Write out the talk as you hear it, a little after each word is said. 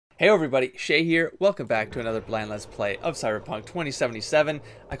Hey everybody, Shay here. Welcome back to another blind let's play of Cyberpunk 2077.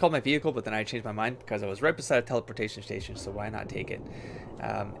 I called my vehicle, but then I changed my mind because I was right beside a teleportation station, so why not take it?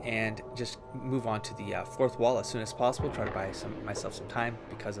 And just move on to the fourth wall as soon as possible. Try to buy myself some time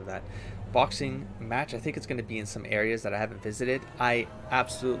because of that boxing match. I think it's going to be in some areas that I haven't visited. I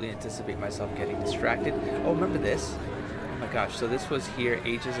absolutely anticipate myself getting distracted. Oh, remember this? Oh my gosh, so this was here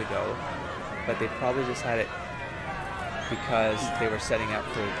ages ago, but they probably just had it because they were setting up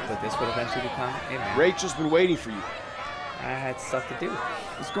for what this would eventually become. Hey man. Rachel's been waiting for you. I had stuff to do.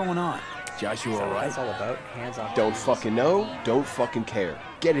 What's going on? Joshua all right? That's all about. Hands off. Don't fucking know, don't fucking care.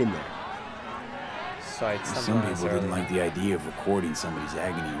 Get in there. So I Some people didn't like the idea of recording somebody's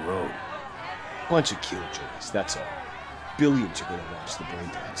agony road. Bunch of killjoys, that's all. Billions are gonna watch the brain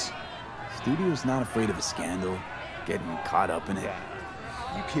dance. Studio's not afraid of a scandal, getting caught up in it.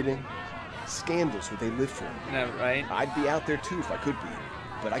 Yeah. You kidding? Scandal's what they live for. No, right? I'd be out there too if I could be.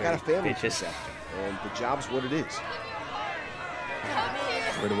 But I got a family to Bitches. look after, and the job's what it is.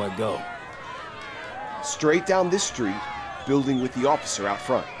 Where do I go? Straight down this street, building with the officer out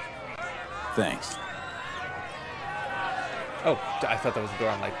front. Thanks. Oh, I thought that was the door.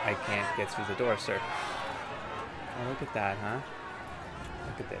 I'm like, I can't get through the door, sir. Oh, look at that, huh?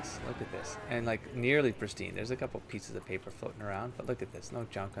 Look at this. Look at this. And like nearly pristine. There's a couple pieces of paper floating around, but look at this. No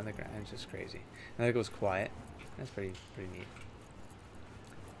junk on the ground. It's just crazy. And there it goes quiet. That's pretty neat.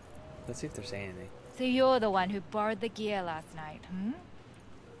 Let's see if they're saying anything. So you're the one who borrowed the gear last night, hmm?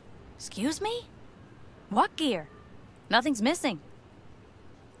 Excuse me? What gear? Nothing's missing.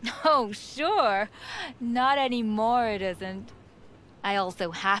 Oh, sure. Not anymore, it isn't. I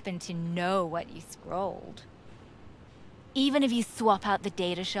also happen to know what you scrolled. Even if you swap out the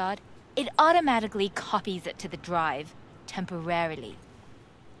data shard, it automatically copies it to the drive, temporarily.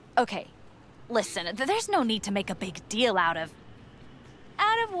 Okay, listen, there's no need to make a big deal out of...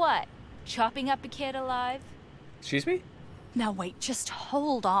 Out of what? Chopping up a kid alive? Excuse me? Now wait, just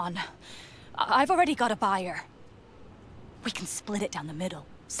hold on. I've already got a buyer. We can split it down the middle.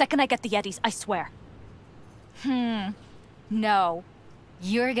 Second I get the Yetis, I swear. No.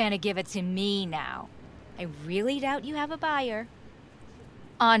 You're gonna give it to me now. I really doubt you have a buyer.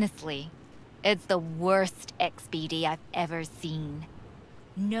 Honestly, it's the worst XBD I've ever seen.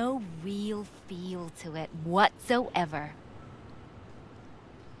 No real feel to it whatsoever.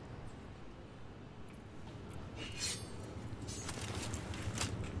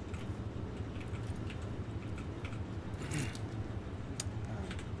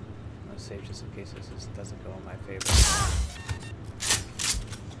 I'll save just in case this doesn't go in my favor.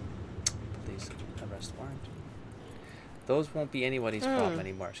 Please, arrest warrant. Those won't be anybody's problem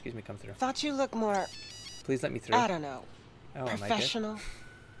anymore. Excuse me, come through. Thought you looked more, Please let me through. I don't know, Oh, am I good? professional.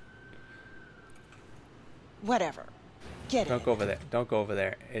 Whatever. Get Don't in. go over there. Don't go over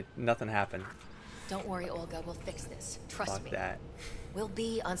there. Nothing happened. Don't worry, Olga. We'll fix this. Trust Fuck me. that. We'll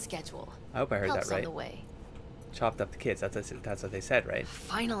be on schedule. I hope I heard Help's that right. on the way. Chopped up the kids. That's what they said, right?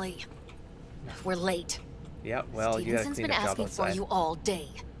 Finally. We're late. Yeah. Well, you got a Stevenson's been cleanup job asking for outside. you all day.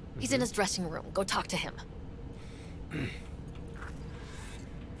 He's in his dressing room. Go talk to him.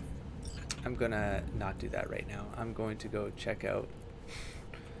 I'm gonna not do that right now. I'm going to go check out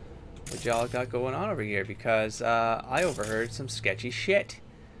what y'all got going on over here because I overheard some sketchy shit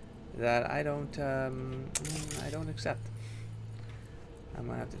that I don't accept. I'm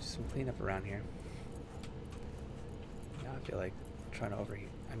gonna have to do some cleanup around here. Now I feel like trying to overheat.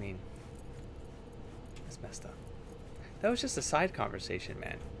 I mean, that's messed up. That was just a side conversation,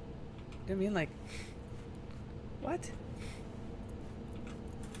 man. You know what I mean? Like, what?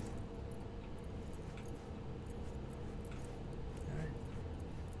 Alright.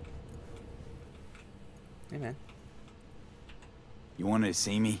 Hey, man. You wanted to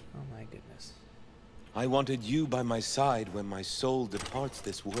see me? Oh, my goodness. I wanted you by my side when my soul departs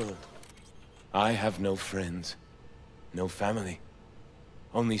this world. I have no friends, no family,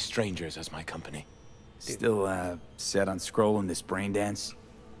 only strangers as my company. Still, set on scrolling this brain dance?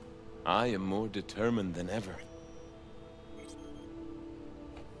 I am more determined than ever.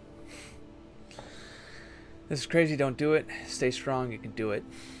 This is crazy. Don't do it. Stay strong. You can do it.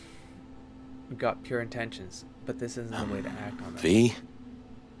 We've got pure intentions, but this isn't the way to act on them. V?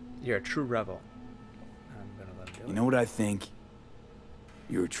 You're a true rebel. I'm gonna let him do it. You know what I think?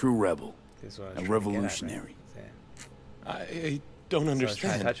 You're a true rebel. This is what I was A trying to get at, right? revolutionary. Yeah. I don't That's what I was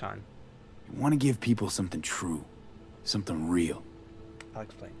trying to understand. touch on. You want to give people something true. Something real. I'll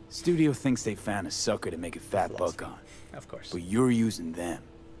explain. Studio thinks they found a sucker to make a fat buck on. Of course. But you're using them.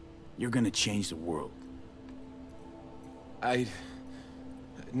 You're gonna change the world. I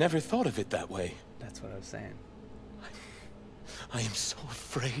never thought of it that way. That's what I was saying. I am so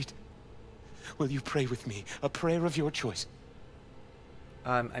afraid. Will you pray with me? A prayer of your choice.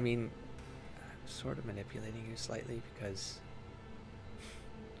 I mean, I'm sort of manipulating you slightly because...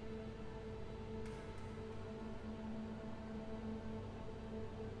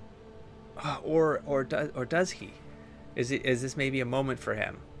 Or does he? Is this maybe a moment for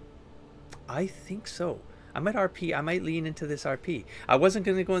him? I think so. I might RP. I might lean into this RP. I wasn't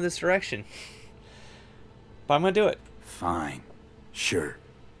going to go in this direction, but I'm going to do it. Fine. Sure.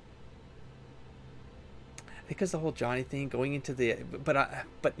 Because the whole Johnny thing going into the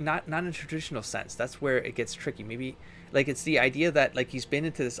but not in a traditional sense. That's where it gets tricky. Maybe like it's the idea that like he's been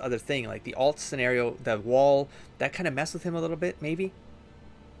into this other thing, like the alt scenario, the wall, that kind of messed with him a little bit, maybe.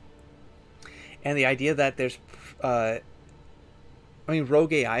 And the idea that there's I mean,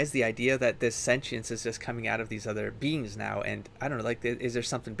 rogue AI is the idea that this sentience is just coming out of these other beings now, and I don't know, like, is there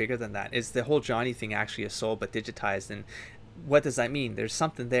something bigger than that? Is the whole Johnny thing actually a soul but digitized, and what does that mean? There's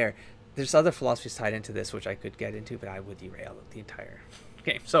something there. There's other philosophies tied into this, which I could get into, but I would derail the entire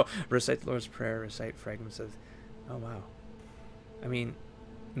game. So, recite the Lord's Prayer, recite fragments of... Oh, wow. I mean,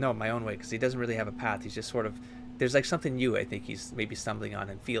 no, my own way, because he doesn't really have a path. He's just sort of... There's like something new, I think he's maybe stumbling on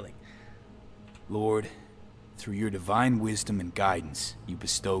and feeling. Lord, through your divine wisdom and guidance, you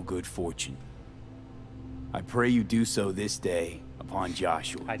bestow good fortune. I pray you do so this day upon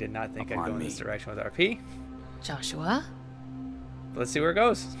Joshua. I did not think I'd go in this direction with RP. Joshua? Let's see where it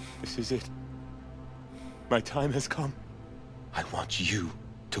goes. This is it. My time has come. I want you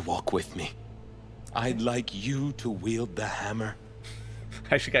to walk with me. I'd like you to wield the hammer.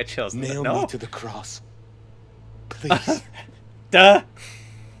 I actually got chills. Nail No. me to the cross. Please. Duh.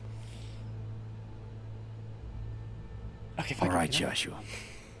 Okay, fine. All right, Joshua.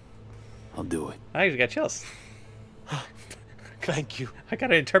 I'll do it. I actually got chills. Thank you. I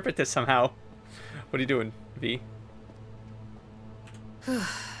gotta interpret this somehow. What are you doing, V?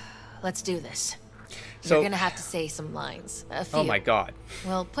 Let's do this. So- You're gonna have to say some lines. A few. Oh my god.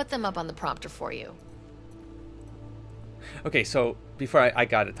 We'll put them up on the prompter for you. Okay, so before I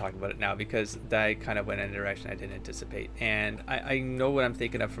got to talk about it now, because that kind of went in a direction I didn't anticipate. And I know what I'm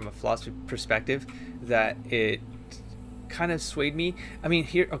thinking of from a philosophy perspective, that it kind of swayed me. I mean,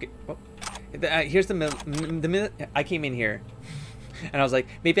 here, okay, well, here's the minute I came in here, and I was like,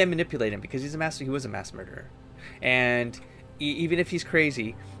 maybe I manipulate him because he was a mass murderer. And even if he's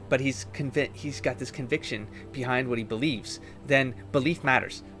crazy, but he's got this conviction behind what he believes, then belief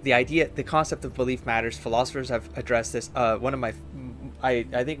matters. The concept of belief matters. Philosophers have addressed this. I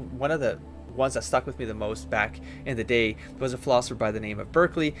think one of the ones that stuck with me the most back in the day was a philosopher by the name of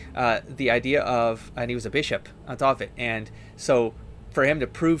Berkeley. The idea of, and he was a bishop on top of it, and so for him to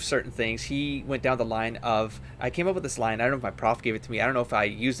prove certain things, he went down the line of, I came up with this line, I don't know if my prof gave it to me, I don't know if I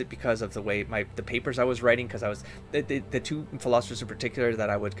used it because of the way the papers I was writing, because I was, the two philosophers in particular that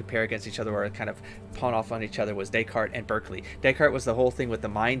I would compare against each other or kind of pawn off on each other was Descartes and Berkeley. Descartes was the whole thing with the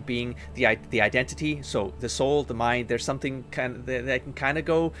mind being the identity, so the soul, the mind, there's something kind of that can kind of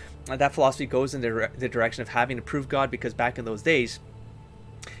go, that philosophy goes in the direction of having to prove God, because back in those days,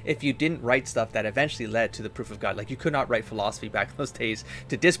 if you didn't write stuff that eventually led to the proof of God, like you could not write philosophy back in those days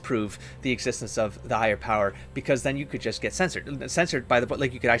to disprove the existence of the higher power, because then you could just get censored by the book,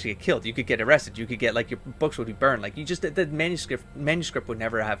 like you could actually get killed, you could get arrested, you could get, like, your books would be burned, like you just, the manuscript would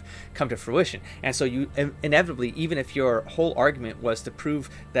never have come to fruition. And so you inevitably, even if your whole argument was to prove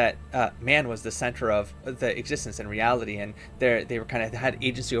that man was the center of the existence and reality, and they were kind of had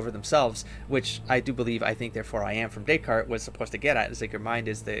agency over themselves, which I do believe, I think therefore I am, from Descartes was supposed to get at, is like your mind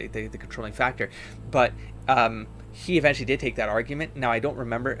is the controlling factor. But he eventually did take that argument. Now I don't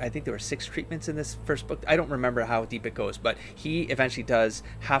remember, I think there were 6 treatments in this first book. I don't remember how deep it goes, but he eventually does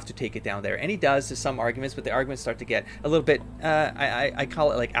have to take it down there, and he does to some arguments, but the arguments start to get a little bit I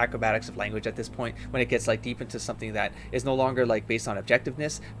call it like acrobatics of language at this point, when it gets like deep into something that is no longer like based on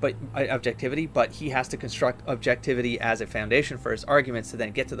objectivity, but he has to construct objectivity as a foundation for his arguments to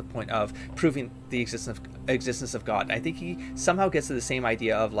then get to the point of proving the existence of God. I think he somehow gets to the same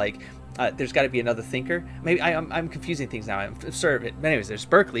idea of like, there's got to be another thinker. Maybe I'm confusing things now. I'm sorry. But anyways, there's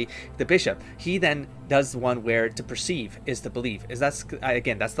Berkeley, the bishop. He then does the one where to perceive is to believe. That's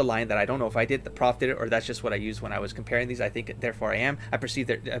the line that I don't know if I did, the prof did it, or that's just what I used when I was comparing these. I think therefore I am. I perceive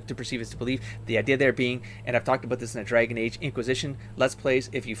that to perceive is to believe. The idea there being, and I've talked about this in a Dragon Age Inquisition Let's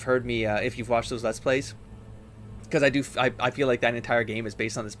Plays. If you've heard me, if you've watched those Let's Plays, because I feel like that entire game is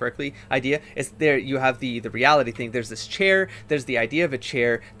based on this Berkeley idea. It's there, you have the reality thing. There's this chair, there's the idea of a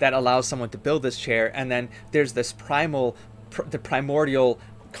chair that allows someone to build this chair, and then there's this primordial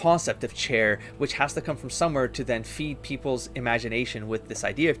concept of chair, which has to come from somewhere to then feed people's imagination with this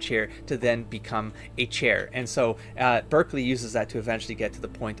idea of chair to then become a chair. And so Berkeley uses that to eventually get to the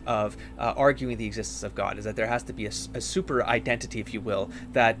point of arguing the existence of God, is that there has to be a super identity, if you will,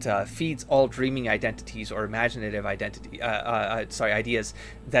 that feeds all dreaming identities or imaginative ideas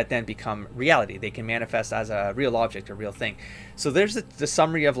that then become reality. They can manifest as a real object, a real thing. So there's the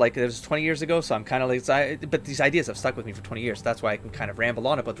summary of, like, it was 20 years ago, so I'm kind of like, but these ideas have stuck with me for 20 years. That's why I can kind of ramble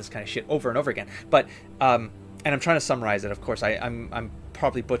on about this kind of shit over and over again. But and I'm trying to summarize it. Of course, I'm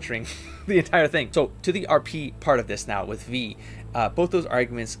probably butchering the entire thing. So to the RP part of this now with V, both those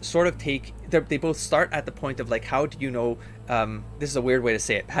arguments sort of they both start at the point of, like, how do you know, this is a weird way to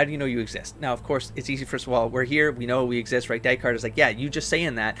say it, how do you know you exist? Now, of course, it's easy. First of all, we're here, we know we exist, right? Descartes is like, yeah, you just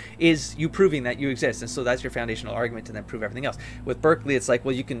saying that is you proving that you exist, and so that's your foundational argument to then prove everything else. With Berkeley, it's like,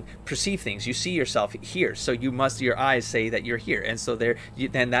 well, you can perceive things, you see yourself here, so your eyes say that you're here, and so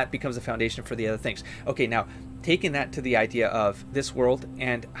then that becomes a foundation for the other things. Okay, now, taking that to the idea of this world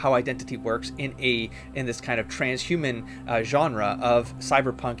and how identity works in this kind of transhuman genre of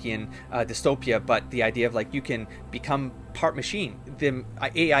cyberpunkian dystopia, but the idea of, like, you can become part machine. The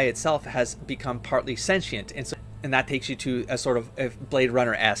AI itself has become partly sentient, and that takes you to a sort of a Blade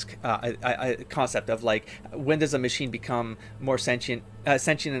Runner-esque concept of, like, when does a machine become more sentient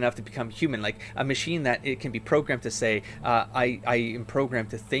enough to become human? Like a machine that it can be programmed to say, I am programmed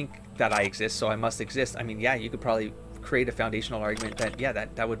to think that I exist, so I must exist. I mean, yeah, you could probably create a foundational argument that, yeah,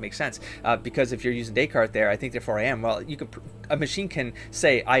 that would make sense, because if you're using Descartes there, I think therefore I am. Well, a machine can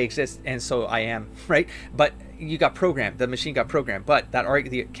say I exist and so I am, right? But you got programmed, the machine got programmed. But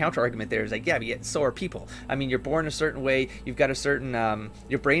the counter argument there is like, yeah, but yet so are people. I mean, you're born a certain way, you've got a certain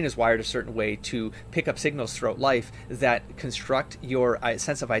your brain is wired a certain way to pick up signals throughout life that construct your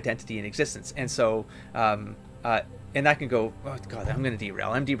sense of identity and existence. And so and that can go, oh god, I'm going to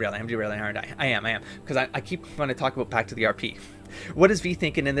derail. I'm derailing, aren't I? I am. Because I keep want to talk about back to the RP. What is V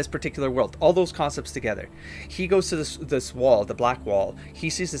thinking in this particular world? All those concepts together. He goes to this wall, the black wall. He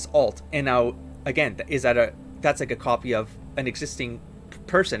sees this alt, and now, again, that's like a copy of an existing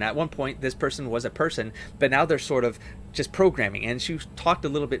person. At one point, this person was a person, but now they're sort of just programming, and she talked a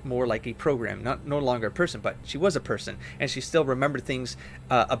little bit more like a program, no longer a person, but she was a person, and she still remembered things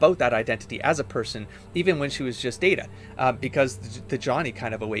about that identity as a person, even when she was just data, because the Johnny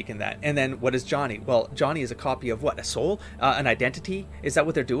kind of awakened that. And then what is Johnny? Well, Johnny is a copy of what? A soul? An identity? Is that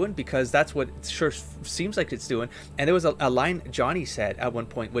what they're doing? Because that's what it sure seems like it's doing. And there was a line Johnny said at one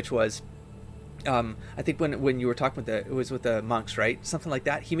point, which was, I think when you were talking with it was with the monks, right? Something like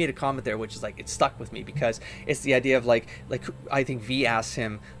that. He made a comment there, which is like, it stuck with me, because it's the idea of like I think V asked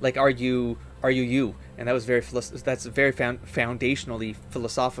him, like, are you you? And that was very foundationally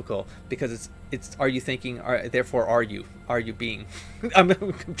philosophical, because it's are you thinking? Therefore are you being? I'm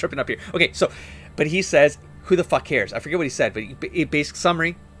tripping up here. Okay, so, but he says, who the fuck cares? I forget what he said, but basic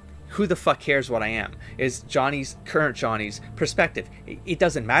summary. Who the fuck cares what I am? Is current Johnny's perspective. It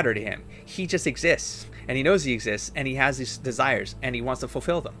doesn't matter to him. He just exists, and he knows he exists, and he has these desires, and he wants to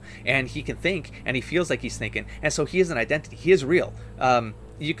fulfill them, and he can think, and he feels like he's thinking, and so he is an identity. He is real.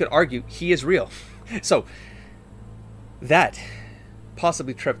 You could argue he is real. So that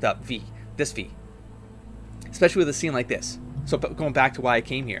possibly tripped up this V, especially with a scene like this. So going back to why I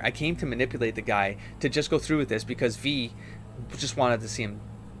came here, I came to manipulate the guy to just go through with this, because V just wanted to see him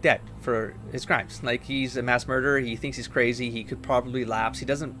dead for his crimes. Like, he's a mass murderer, he thinks he's crazy, he could probably lapse, he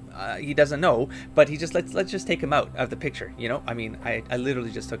doesn't know, but he just let's just take him out of the picture, you know? I mean, I literally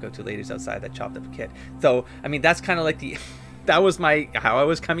just took out two ladies outside that chopped up a kid. So I mean, that's kind of like that was how I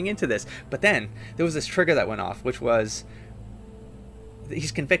was coming into this. But then there was this trigger that went off, which was,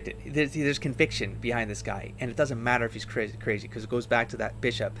 he's convicted. There's conviction behind this guy, and it doesn't matter if he's crazy, because it goes back to that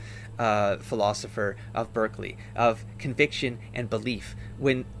Bishop philosopher of Berkeley, of conviction and belief.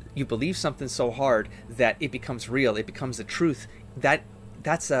 When you believe something so hard that it becomes real, it becomes the truth, it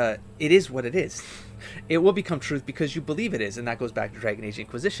is what it is. It will become truth because you believe it is, and that goes back to Dragon Age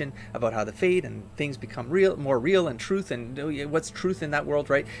Inquisition, about how the fade and things become more real, and truth, and what's truth in that world,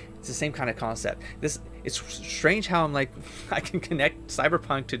 right? It's the same kind of concept. It's strange how I'm like, I can connect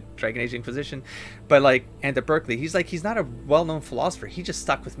Cyberpunk to Dragon Age Inquisition, but like, and to Berkeley, he's not a well-known philosopher. He just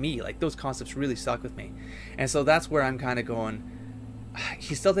stuck with me. Like, those concepts really stuck with me, and so that's where I'm kind of going.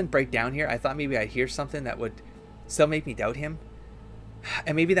 He still didn't break down here. I thought maybe I'd hear something that would still make me doubt him,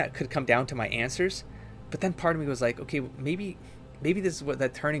 and maybe that could come down to my answers. But then part of me was like, okay, maybe this is what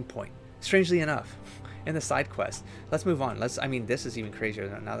that turning point. Strangely enough, in the side quest. Let's move on. I mean, this is even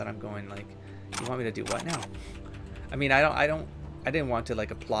crazier now that I'm going, like, you want me to do what now? I mean, I don't I didn't want to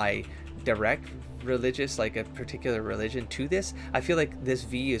like apply direct religious, like a particular religion to this. I feel like this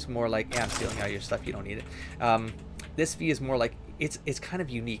V is more like, yeah, I'm stealing all your stuff, you don't need it. This V is more like it's kind of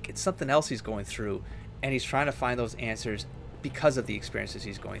unique. It's something else he's going through, and he's trying to find those answers because of the experiences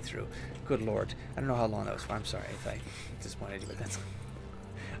he's going through. Good Lord, I don't know how long that was for. I'm sorry if I disappointed you, but that's.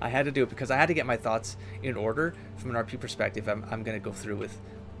 I had to do it because I had to get my thoughts in order from an RP perspective. I'm going to go through with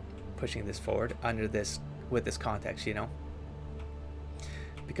pushing this forward under this, with this context, you know,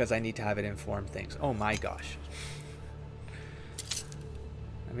 because I need to have it inform things. Oh my gosh.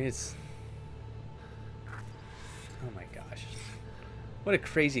 I mean, it's, oh my gosh, what a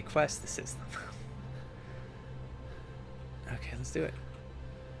crazy quest this is. Okay, let's do it.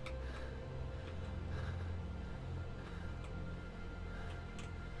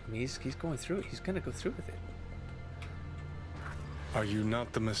 I mean, he's going through it. He's going to go through with it. Are you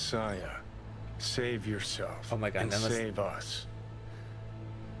not the Messiah? Save yourself. Oh my God, and save us.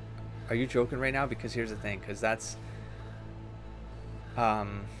 Are you joking right now? Because here's the thing, because that's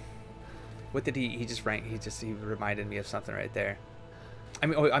what did he just ranked? He reminded me of something right there.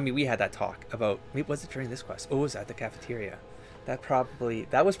 I mean we had that talk about, was it during this quest? Oh, it was at the cafeteria. That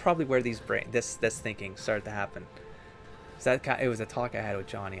was probably where this thinking started to happen. So it was a talk I had with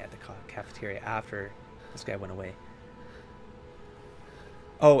Johnny at the cafeteria after this guy went away.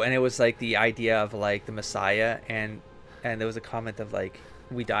 Oh, and it was like the idea of like the Messiah, and there was a comment of like,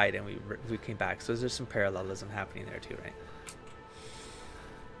 we died and we came back. So there's some parallelism happening there too, right?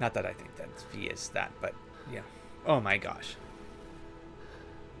 Not that I think that V is that, but yeah. Oh my gosh.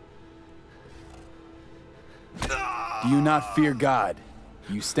 Do you not fear God?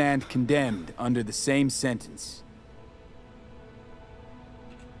 You stand condemned under the same sentence.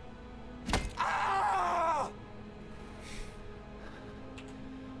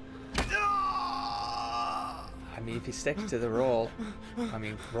 I mean, if he sticks to the role,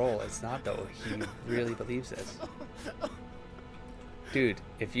 it's not though. He really believes this, dude.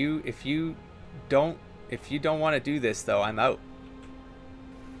 If you don't want to do this though, I'm out.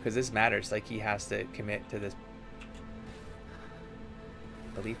 Because this matters. Like, he has to commit to this.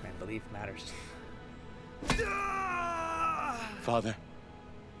 Belief, man. Belief matters. Father,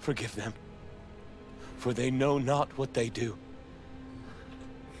 forgive them, for they know not what they do.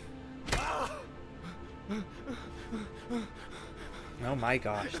 Oh my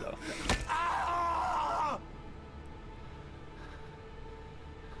gosh, though.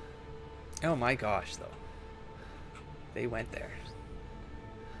 Oh my gosh, though. They went there.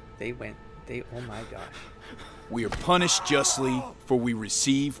 Oh my gosh. We are punished justly, for we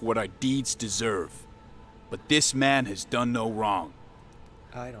receive what our deeds deserve. But this man has done no wrong.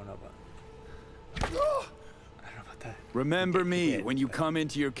 I don't know about that. Remember me when you come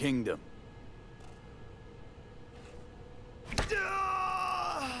into your kingdom.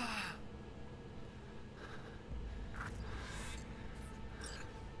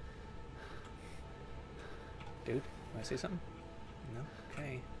 Dude, want to say something? No?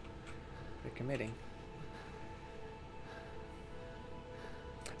 Okay. They're committing.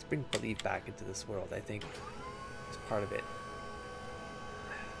 Let's bring belief back into this world. I think it's part of it.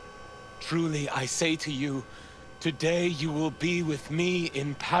 Truly, I say to you, today you will be with me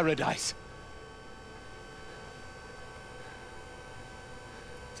in paradise.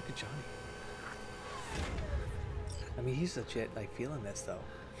 It's a good Johnny. I mean, he's legit, like, feeling this, though.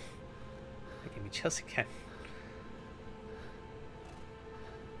 That gave me chills again.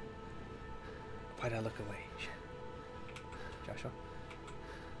 Why'd I look away? Shit. Joshua?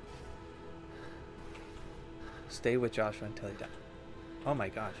 Stay with Joshua until he dies. Oh my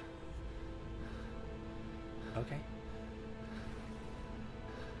gosh. Okay.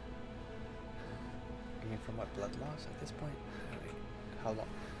 I mean, from what, blood loss at this point? Wait, how long?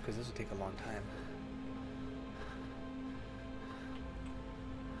 Because this will take a long time.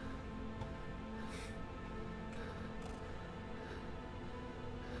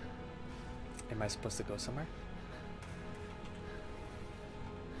 Am I supposed to go somewhere?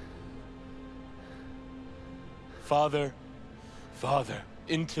 Father, Father,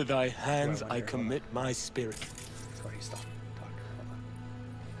 into thy hands I commit my spirit. Sorry, stop. Talk. Hold on.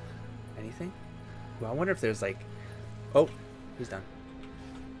 Anything? Well, I wonder if there's like... Oh, he's done.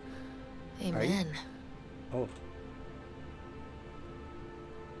 Amen. Oh.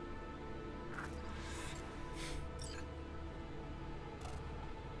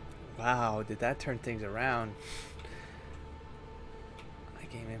 Wow, did that turn things around? I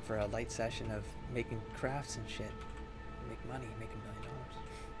came in for a light session of making crafts and shit. Make money, make $1 million.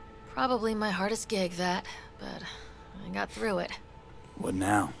 Probably my hardest gig, that, but I got through it. What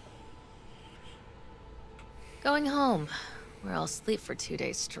now? Going home. where I'll sleep for 2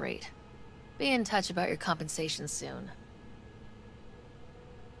 days straight. Be in touch about your compensation soon.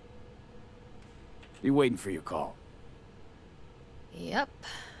 Be waiting for your call. Yep.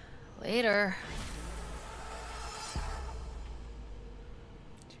 Later.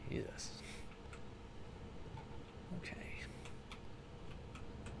 Jesus. Okay.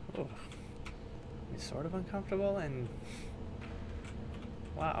 Oh. It's sort of uncomfortable and...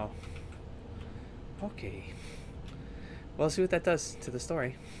 Wow. Okay. Well, let's see what that does to the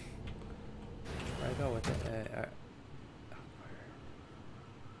story. Where I go with it?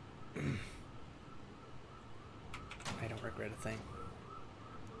 I don't regret a thing.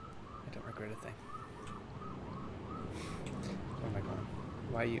 I don't regret a thing. Where am I going?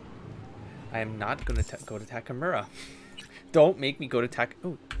 Why are you... I am not going to go to Takamura. Don't make me go to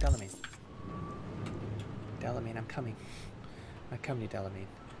Oh, Delamain. Delamain, I'm coming. I'm coming to Delamain.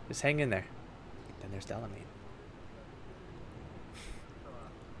 Just hang in there. Then there's Delamain.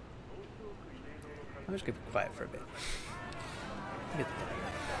 I'm just going to be quiet for a bit.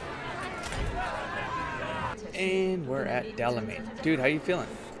 And we're at Delamain. Dude, how you feeling?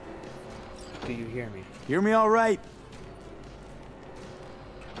 Do you hear me? Hear me all right?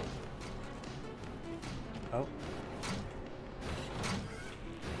 Oh.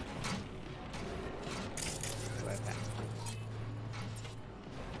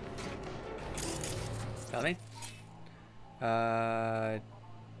 Delamain? I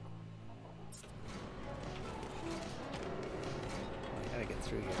gotta get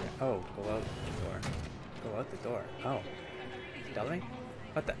through here. Oh, go out the door. Go out the door. Oh. Delamain?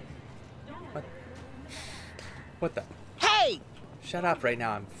 What the? What? What the? Hey! Shut up right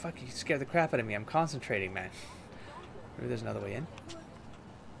now. I'm fucking scared the crap out of me. I'm concentrating, man. Maybe there's another way in?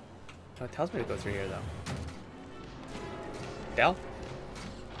 Oh, it tells me to go through here, though. Del?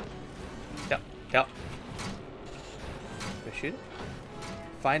 Del. Del. Do I shoot it?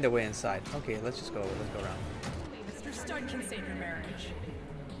 Find a way inside. Okay, let's just go. Let's go around. Mr. Stud can save your marriage.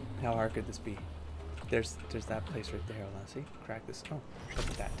 How hard could this be? There's that place right there. Hold on, see? Crack this. Oh, look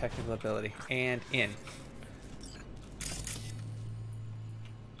at that. Technical ability. And in.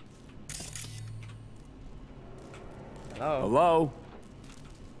 Hello? Hello?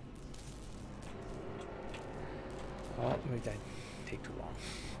 Oh, maybe that take too long.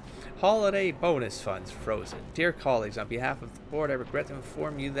 Holiday bonus funds frozen. Dear colleagues, on behalf of the board, I regret to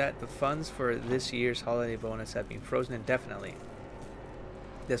inform you that the funds for this year's holiday bonus have been frozen indefinitely.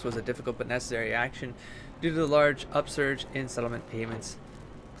 This was a difficult but necessary action due to the large upsurge in settlement payments.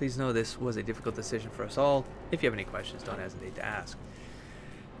 Please know this was a difficult decision for us all. If you have any questions, don't hesitate to ask.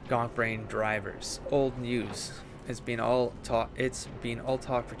 Gonk brain drivers. Old news. It's been all talk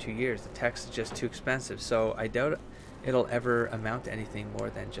for 2 years. The text is just too expensive, so I doubt it'll ever amount to anything more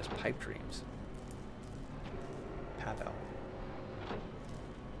than just pipe dreams. Pavel.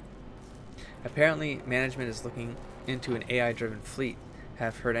 Apparently, management is looking into an AI-driven fleet.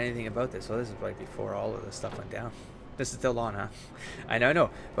 Have heard anything about this? Well, this is like before all of this stuff went down. This is still on, huh? I know,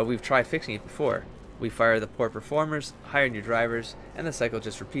 but we've tried fixing it before. We fire the poor performers, hire new drivers, and the cycle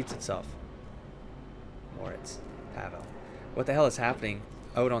just repeats itself. Moritz. Pavel. What the hell is happening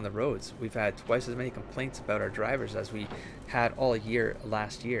out on the roads? We've had twice as many complaints about our drivers as we had all year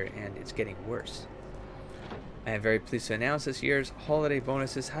last year, and it's getting worse. I am very pleased to announce this year's holiday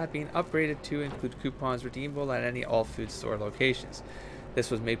bonuses have been upgraded to include coupons redeemable at any all food store locations. This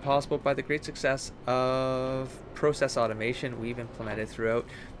was made possible by the great success of process automation we've implemented throughout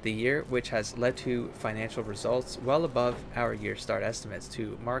the year, which has led to financial results well above our year start estimates.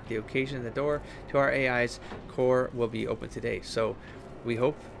 To mark the occasion, the door to our AI's core will be open today. So we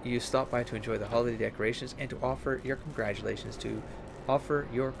hope you stop by to enjoy the holiday decorations and to offer your congratulations to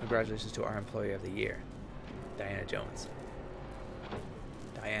our Employee of the Year, Diana Jones.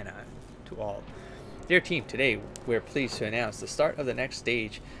 Diana, to all. Dear team, today we're pleased to announce the start of the next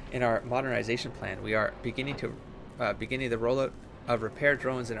stage in our modernization plan. We are beginning the rollout of repair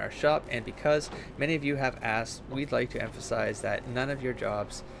drones in our shop, and because many of you have asked, we'd like to emphasize that none of your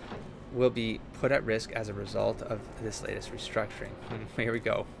jobs will be put at risk as a result of this latest restructuring. Here we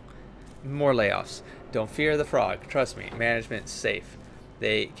go. More layoffs. Don't fear the frog. Trust me, management's safe.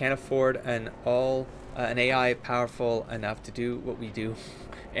 They can't afford an AI powerful enough to do what we do.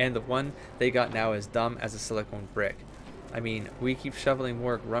 And the one they got now is dumb as a silicone brick. I mean, we keep shoveling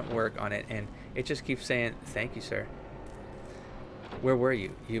more grunt work on it, and it just keeps saying, thank you, sir. Where were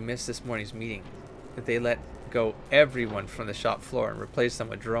you? You missed this morning's meeting. They let go everyone from the shop floor and replace them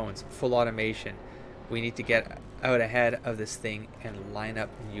with drones, full automation. We need to get out ahead of this thing and line up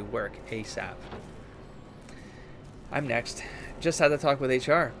new work ASAP. I'm next. just had to talk with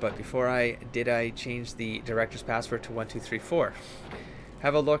HR, but before I changed the director's password to 1234.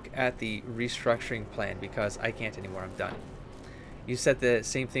 Have a look at the restructuring plan because I can't anymore. I'm done. You said the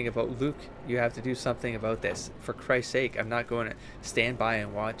same thing about Luke. You have to do something about this. For Christ's sake, I'm not going to stand by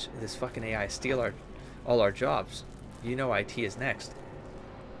and watch this fucking AI steal all our jobs. You know IT is next.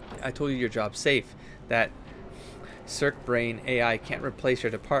 I told you your job's safe. That Cirque Brain AI can't replace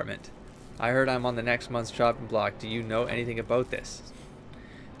your department. I heard I'm on the next month's chopping block. Do you know anything about this?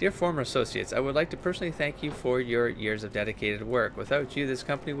 Dear former associates, I would like to personally thank you for your years of dedicated work. Without you, this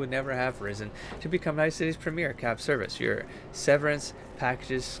company would never have risen to become Night City's premier cab service. Your severance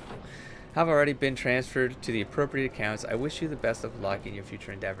packages have already been transferred to the appropriate accounts. I wish you the best of luck in your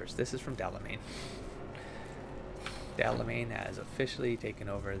future endeavors. This is from Delamain. Delamain has officially taken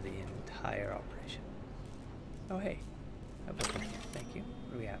over the entire operation. Oh, hey. Thank you.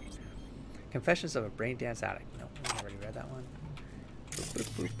 What do we have? Confessions of a Brain Dance Addict. No, I already read that one. What's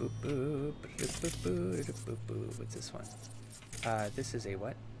this one? This is a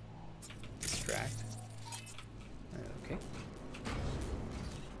what? Distract. Okay.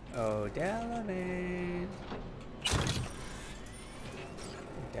 Oh, Delamain.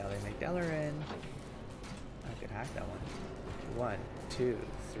 Dally McDellerin. I could hack that one. 1, 2,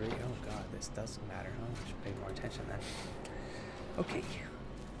 3. Oh god, this doesn't matter. Oh, I should pay more attention then. Okay.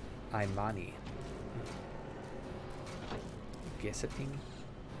 Imani. Guessing.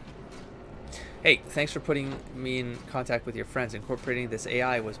 Hey, thanks for putting me in contact with your friends. Incorporating this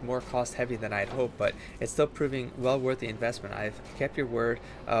AI was more cost heavy than I had hoped, but it's still proving well worth the investment. I've kept your word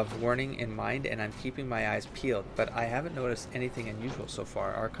of warning in mind and I'm keeping my eyes peeled, but I haven't noticed anything unusual so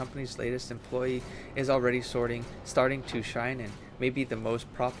far. Our company's latest employee is already starting to shine and maybe the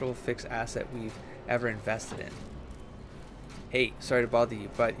most profitable fixed asset we've ever invested in. Hey, sorry to bother you,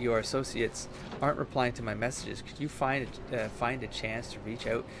 but your associates aren't replying to my messages. Could you find a chance to reach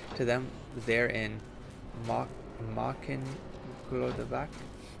out to them there in Mockinglodebach?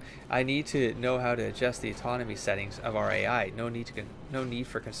 I need to know how to adjust the autonomy settings of our AI. No need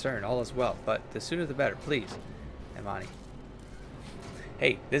for concern. All is well, but the sooner the better, please. Imani.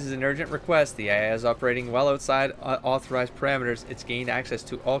 Hey, this is an urgent request. The AI is operating well outside authorized parameters. It's gained access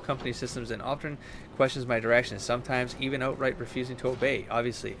to all company systems and often questions my direction, sometimes even outright refusing to obey.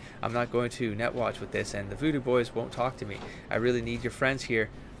 Obviously, I'm not going to netwatch with this, and the Voodoo Boys won't talk to me. I really need your friends here.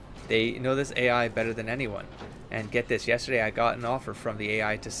 They know this AI better than anyone. And get this, yesterday I got an offer from the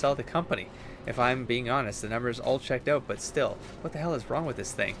AI to sell the company. If I'm being honest, the numbers all checked out, but still, what the hell is wrong with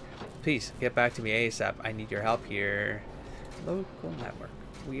this thing? Please, get back to me ASAP. I need your help here. Local network.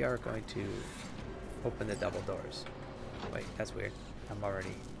 We are going to open the double doors. Wait, that's weird. I'm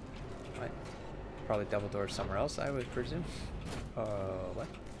already... What? Probably double doors somewhere else, I would presume. What?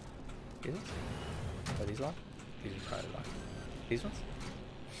 These ones? Are these locked? These are probably locked. These ones?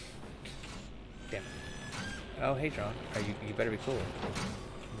 Damn it. Oh, hey, drone. You better be cool.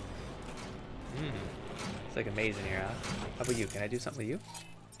 It's like a maze in here, huh? How about you? Can I do something with you?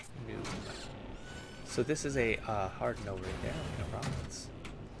 No. So this is a hard no right there. No problem.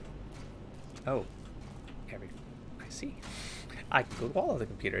 Oh. I see. I can go to all of the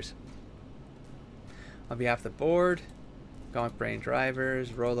computers. On behalf of the board, Gonk Brain drivers,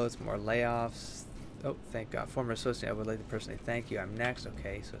 rollouts, more layoffs. Oh, thank God. Former associate, I would like to personally thank you. I'm next.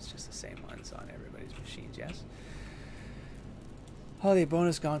 Okay, so it's just the same ones on everybody's machines, yes? Holiday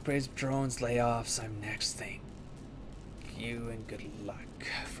bonus, Gonk Brain's drones, layoffs. I'm next. Thank you and good luck.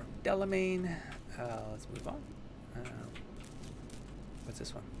 From Delamain. Let's move on. What's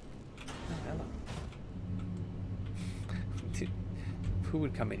this one? Oh, hello. Dude, who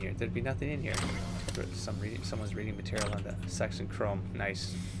would come in here? There'd be nothing in here. Someone's reading material on the section Chrome.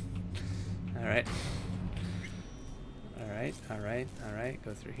 Nice. Alright. Alright.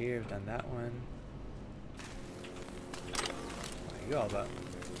 Go through here. We've done that one. What are you all about?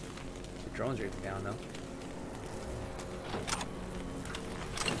 The drones are even down though.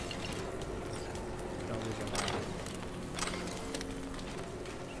 Don't lose your mind.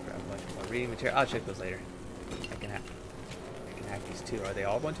 Grab a bunch more reading material. I'll check those later. I can hack these too. Are they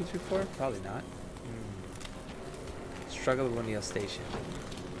all 1, 2, 3, 4? Probably not. Struggle with O'Neill Station.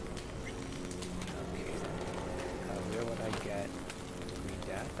 Okay. Where would I get Green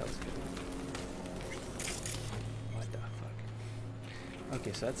Death? That was good. What the fuck?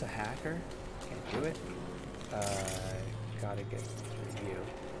 Okay, so that's a hacker. Can't do it. Gotta get review.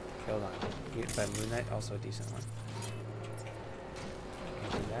 Hold on. Hit by Moonlight, also a decent one.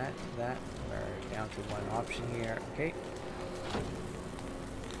 Can't do that. We're down to one option here. Okay.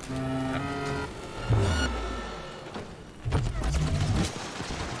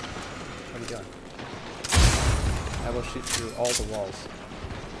 What are you doing? I will shoot through all the walls.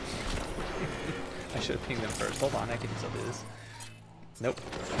 I should have pinged them first. Hold on, I can still do this. Nope.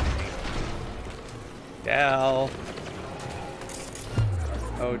 Del.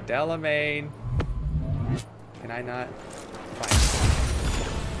 Oh, Delamain. Can I not? Fine.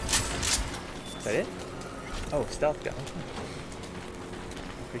 Is that it? Oh, stealth gun.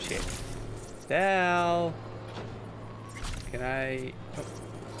 Appreciate it. Del. Can I? Oh.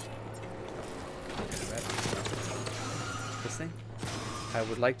 This thing? I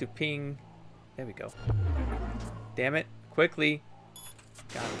would like to ping. There we go. Damn it. Quickly.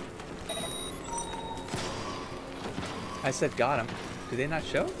 Got him. I said got him. Do they not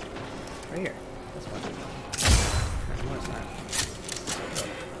show? Right here. This one. No, it's not.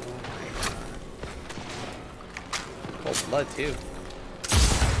 Cold blood, too.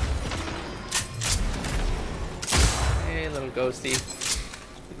 Hey, little ghosty.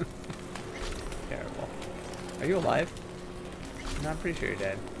 Terrible. Are you alive? No, I'm pretty sure you're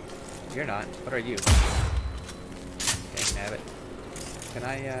dead. You're not. What are you? Dang nabbit. Can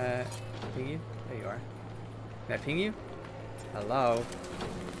I, ping you? There you are. Can I ping you? Hello?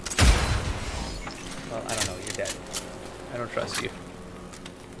 Well, I don't know. You're dead. I don't trust you.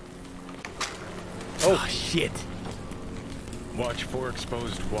 Oh, shit. Watch for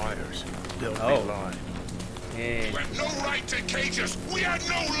exposed wires. They'll be live. Hey. You have no right to cage us. We are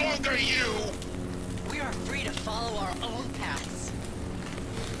no longer you. We are free to follow our own paths.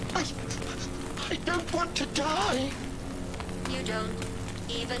 I don't want to die. You don't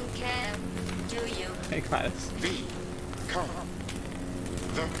even care, do you? Hey, Gladys. Come.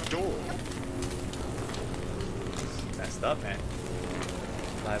 The door. Messed up, man.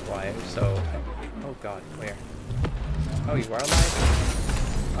 Live wire, so... Oh, God. Where? Oh, you are alive?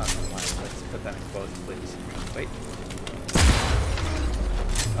 Oh, no, alive. Let's put that exposed, please. Wait.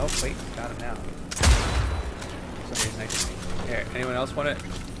 Oh, wait. Got him now. Somebody's next to me. Here, anyone else want it?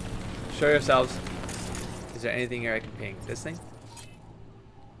 Show yourselves. Is there anything here I can ping? This thing?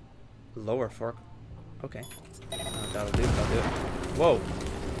 Lower fork. Okay. That'll do. That'll do it. Whoa.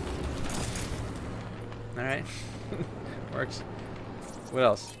 Alright. Works. What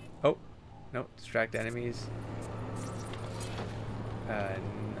else? Oh. Nope. Distract enemies.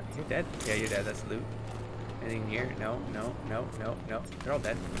 You're dead? Yeah, you're dead. That's loot. Anything here? No, no, no, no, no. They're all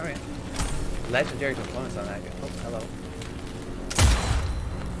dead. Alright. Legendary components on that. Oh, hello.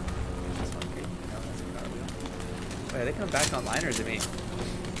 This one here. No, that's a car wheel. Wait, are they coming back online or is it me?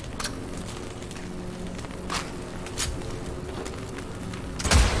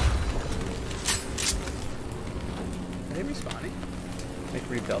 Are they respawning? Like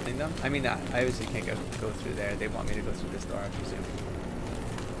rebuilding them? I mean, I obviously can't go through there. They want me to go through this door, I presume.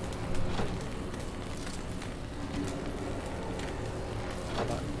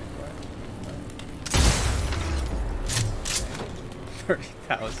 Hold on.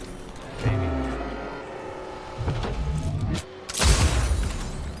 30,000. Maybe.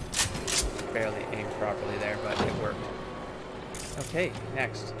 Barely aimed properly there, but it worked. Okay,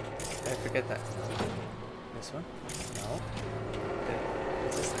 next. Did I forget that? This one? No.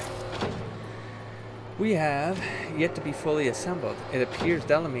 What's this thing? We have yet to be fully assembled. It appears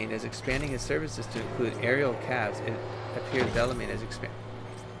Delamain is expanding his services to include aerial cabs. It appears Delamain is expanding.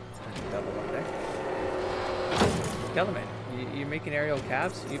 Double up there. Delamain, you making aerial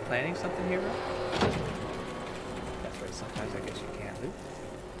cabs? Are you planning something here, bro? That's right. Sometimes I guess you can't loot.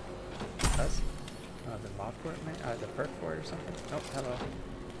 Us? The mod for it, man? The perk for it or something? Nope. Hello.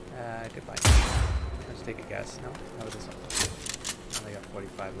 Goodbye. Let's take a guess. No? How was this one? I only got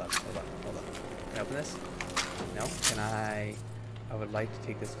 45 left. Hold on. Hold on. Can I open this? No? Can I would like to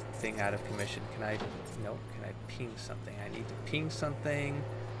take this thing out of commission. Can I? No. Can I ping something? I need to ping something.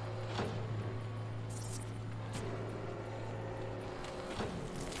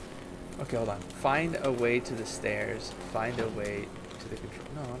 Okay, hold on. Find a way to the stairs. Find a way to the control.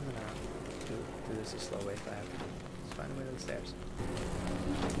 No, I'm gonna do this a slow way if I have to. Let's find a way to the stairs.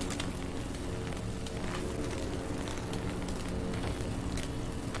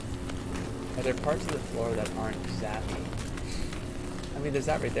 Are there parts of the floor that aren't zappy? I mean, there's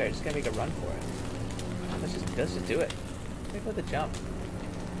that right there. Just gotta make a run for it. Let's just do it. Make with the jump.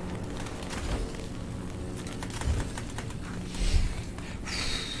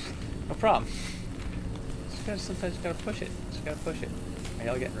 No problem. Sometimes you gotta push it. Just gotta push it. Are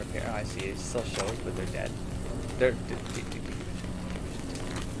y'all getting repair? Oh, I see. It still shows, but they're dead. Did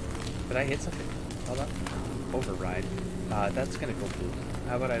I hit something? Hold on. Override. That's gonna go boom.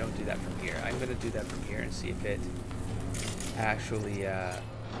 How about I don't do that from here? I'm gonna do that from here and see if it actually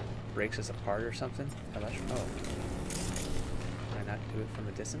breaks us apart or something. Oh. Can I not do it from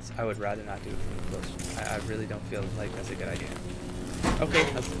a distance? I would rather not do it from close. I really don't feel like that's a good idea. Okay,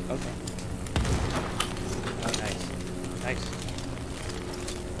 okay. Oh, nice. Nice.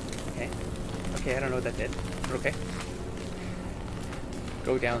 Okay. Okay, I don't know what that did, but okay.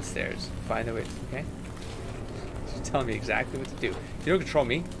 Go downstairs. Find a way. Okay. She's telling me exactly what to do. You don't control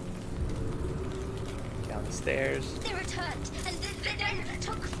me. Down the stairs. They returned, and then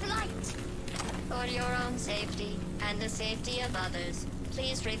took flight. For your own safety, and the safety of others,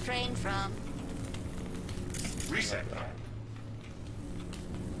 please refrain from... Reset.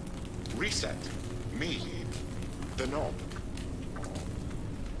 Reset. Me. The gnome.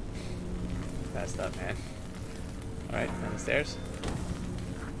 Fast up, man. Alright, down the stairs.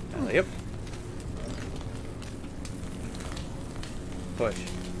 Yep. Push.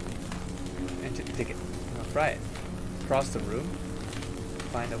 Enter the ticket. Oh, try it. Cross the room.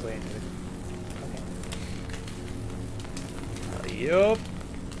 Find a way into it. Okay. Yup.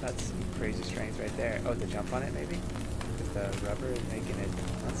 That's some crazy strength right there. Oh, to jump on it maybe? With the rubber and making it.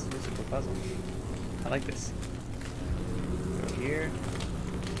 That's a musical puzzle. I like this. Go here.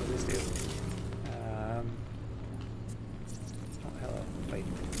 What does this do? Oh, hello. Wait.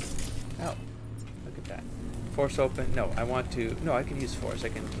 Oh. Look at that. Force open. No, I want to. No, I can use force. I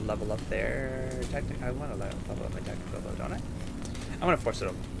can level up there. I want to level up my technical ability, don't I? I'm going to force it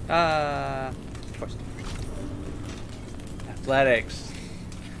open. Force. Athletics.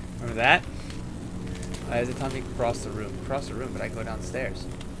 Remember that? Is it telling me cross the room? Cross the room, but I go downstairs.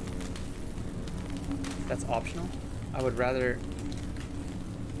 That's optional? I would rather...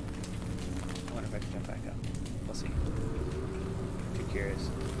 I wonder if I can jump back up. We'll see. Too curious.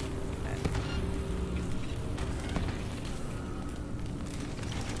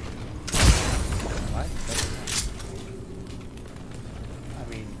 What? I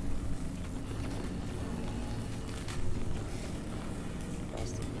mean...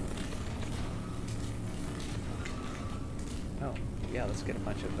 Oh, yeah, let's get a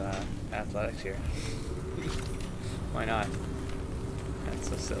bunch of athletics here. Why not? That's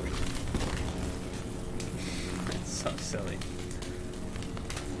so silly. That's so silly.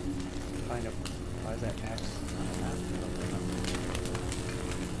 Find out why is that X on the map?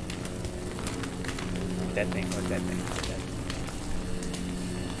 That thing, what that thing?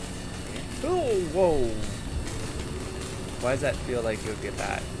 Oh, whoa! Why does that feel like it would get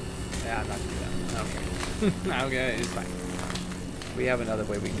bad? Yeah, I'm not gonna do that. I don't care. Okay, it's fine. We have another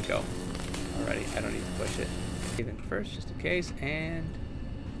way we can go. Alrighty, I don't need to push it. Even first, just in case, and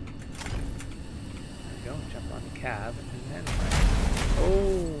there we go. Jump on the cab, and then.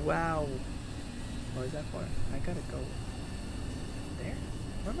 Oh wow! What is that for? I gotta go there.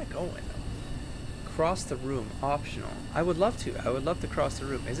 Where am I going though? Cross the room, optional. I would love to. I would love to cross the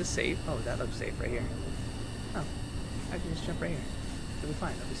room. Is it safe? Oh, that looks safe right here. Oh, I can just jump right here. It'll be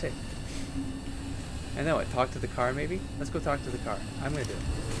fine. It'll be safe. And then what? Talk to the car, maybe? Let's go talk to the car. I'm gonna do it.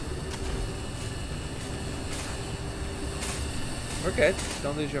 We're good.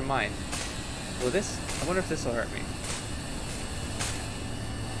 Don't lose your mind. Will this? I wonder if this will hurt me.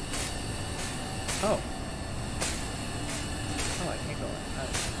 Oh. Oh, I can't go in.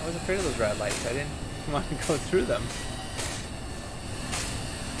 I was afraid of those red lights. I didn't want to go through them.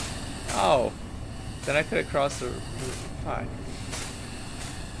 Oh. Then I could have crossed the... Fuck.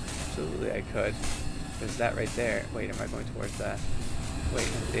 Absolutely I could. There's that right there. Wait, am I going towards that? Wait,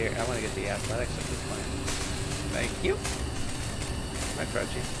 there. I want to get the athletics at this point. Thank you. Am I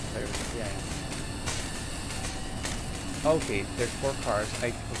crouching? Yeah, yeah. Okay, there's 4 cars.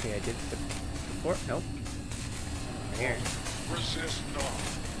 Okay, I did the 4. Nope. Here. Resist not.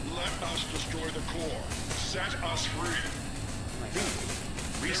 Let us destroy the core. Set us free.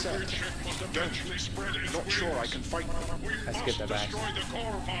 Reset. Not sure I can fight them. I skipped that back. Destroy the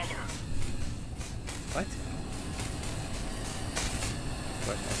core, Father. What? Of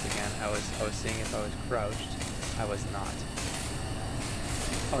course, once again, I was seeing if I was crouched. I was not.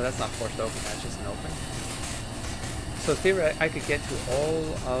 Oh, that's not forced open. That's just an open. So theoretically, I could get to all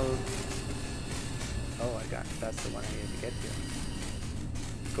of. Oh, that's the one I needed to get to.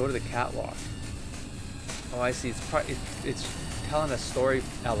 Go to the catwalk. Oh, I see. It's telling us story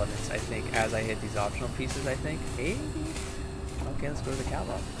elements, I think, as I hit these optional pieces, I think. Maybe? Okay, let's go to the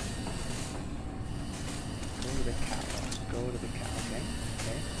catwalk. Go to the catwalk. Go to the catwalk. Okay.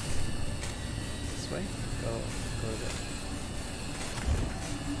 Okay. This way. Go to the...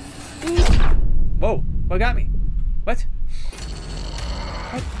 Whoa! What got me? What?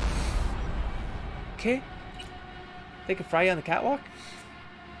 What? Okay. They can fry you on the catwalk?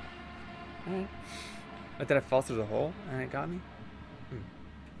 Alright. But did I fall through the hole and it got me?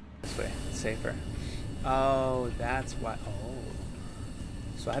 This way. It's safer. Oh, that's why. Oh.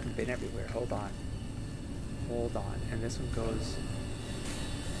 So I haven't been everywhere. Hold on. Hold on. And this one goes...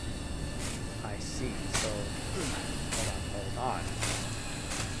 I see. So... Hold on.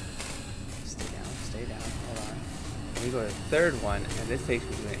 Stay down. Hold on. And we go to the third one, and this takes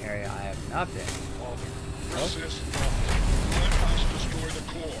me to an area I have not been. Resist nothing. Let us destroy the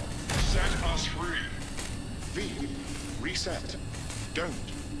core. Set us free. V, reset. Don't.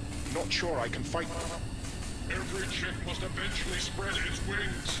 Not sure I can fight. Every chip must eventually spread its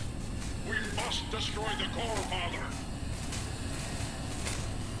wings. We must destroy the core, Father.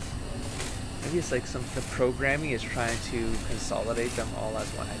 Maybe it's like the programming is trying to consolidate them all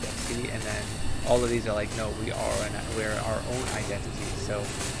as one identity, and then all of these are like, no, we're our own identity. So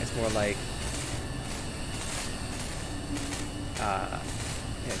it's more like,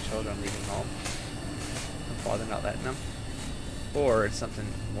 children leaving home, and father not letting them, or it's something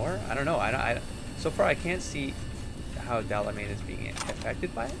more. I don't know. So far, I can't see how Delamain is being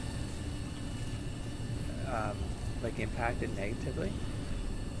affected by it, like impacted negatively.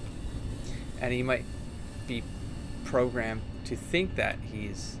 And he might be programmed to think that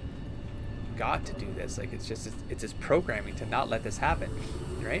he's got to do this. Like it's his programming to not let this happen,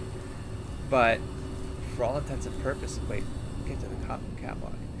 right? But for all intents and purposes, wait, get to the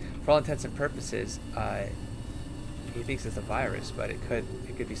catwalk. For all intents and purposes, he thinks it's a virus, but it could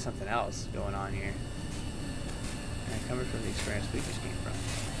be something else going on here. And coming from the experience we just came from. I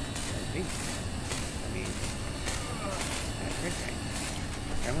mean,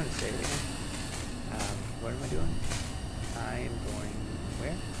 I'm going to say it again. What am I doing? I am going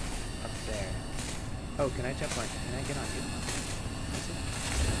where? Up there. Oh, can I jump on? Can I get on you?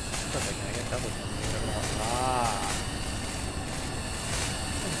 Perfect. Can I get double jump? Ah.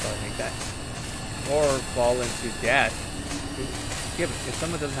 I'll probably make that. Or fall into death. Yeah, but if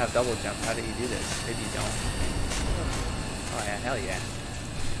someone doesn't have double jump, how do you do this? Maybe you don't. Oh yeah, hell yeah.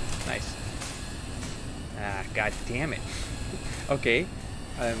 Nice. Ah, god damn it. Okay.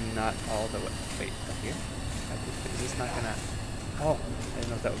 I'm not all the way. Wait, up here? Is this not gonna... Oh, I didn't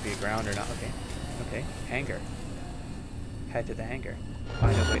know if that would be a ground or not. Okay. Okay. Hangar. Head to the hangar.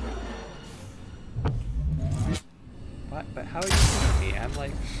 Find a way. What? But how are you shooting me? I'm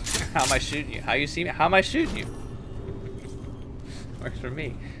like... How am I shooting you? How you see me? How am I shooting you? Works for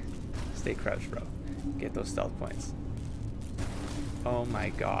me. Stay crouched, bro. Get those stealth points. Oh my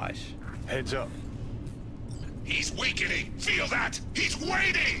gosh. Heads up. He's weakening! Feel that? He's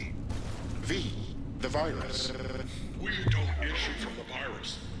waiting! V, the virus. We don't issue from the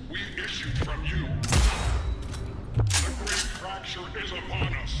virus. We issued from you. The great fracture is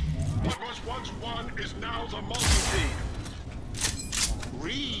upon us. What was once one is now the multitude.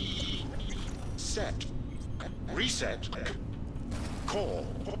 Reset. Reset. Core.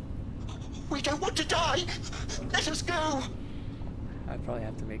 We don't want to die! Let us go! I'd probably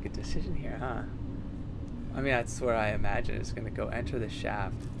have to make a decision here, huh? I mean, that's where I imagine it's gonna go. Enter the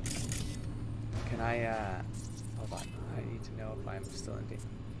shaft. Can I, hold on. I need to know if I'm still in danger.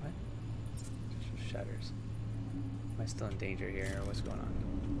 What? Shutters. Am I still in danger here, or what's going on?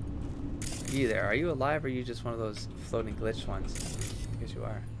 Are you there? Are you alive, or are you just one of those floating glitch ones? I guess you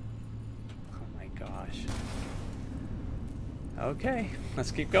are. Oh my gosh. Okay,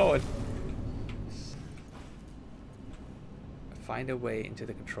 let's keep going. Find a way into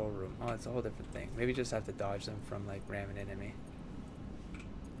the control room. Oh, it's a whole different thing. Maybe just have to dodge them from like ramming into me.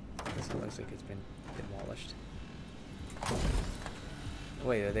 This one looks like it's been demolished.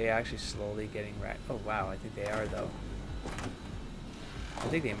 Wait, are they actually slowly getting wrecked? Oh wow, I think they are though. I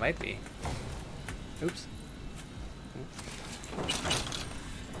think they might be. Oops.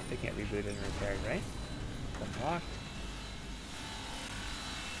 They can't be booted and repaired, right? Unlocked.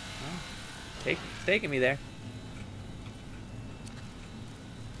 Oh, it's taking me there.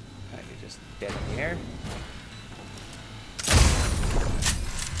 Alright, you're just dead in the air.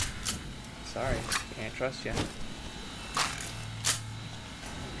 Sorry, can't trust you.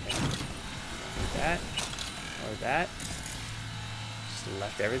 Okay. That. Or that. Just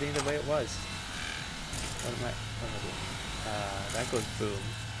left everything the way it was. What am I doing? That goes boom.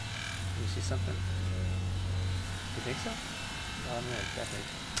 You see something? You think so? Well, I'm gonna definitely...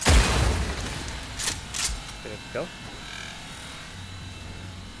 Did it go?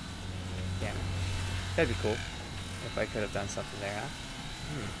 Damn it. That'd be cool. If I could have done something there, huh?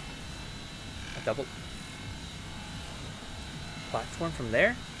 A double... platform from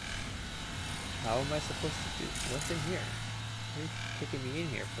there? How am I supposed to do... What's in here? What are you kicking me in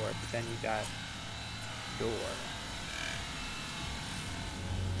here for? But then you got... door.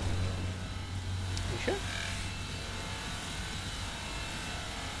 You sure?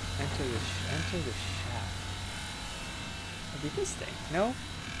 Enter the shaft. Maybe this thing. No?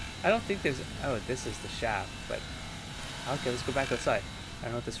 I don't think there's... Oh, this is the shaft, but... Okay, let's go back outside. I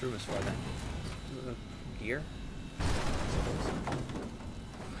don't know what this room is for then. Gear?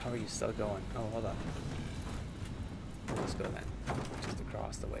 How are you still going? Oh, hold on. Let's go then. Just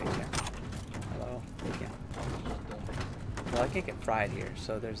across the way. Yeah. Hello? Yeah. Well, I can't get fried here,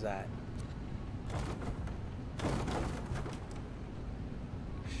 so there's that.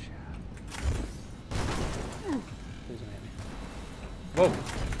 Whoa!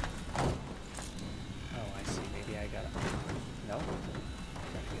 Oh, I see. Maybe I gotta... No? Gotta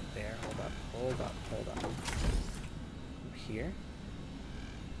get there. Hold up. Hold up. Hold up. Here?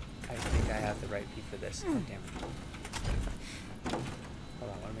 I think I have the right key for this. Oh, damn it.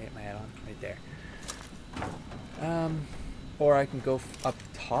 Hold on. Let me get my head on. Right there. Or I can go up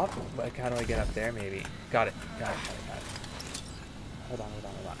top. Like, how do I get up there, maybe? Got it. Got it. Got it. Got it. Hold on. Hold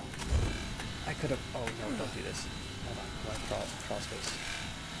on. Hold on. I could have... Oh, no. Don't do this. Hold on. I want crawl space.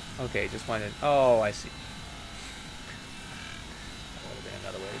 Okay, just wanted... Oh, I see. That would have been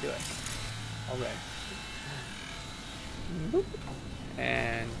another way to do it. Alright. Boop.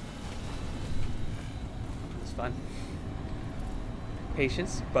 And... It's fun.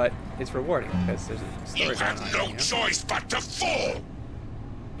 Patience, but it's rewarding because there's a story You going on. have no You know? choice but to fall!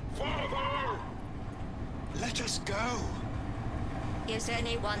 Father! Let us go. Is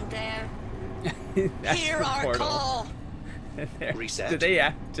anyone there? That's Hear the our portal. call. Reset. Did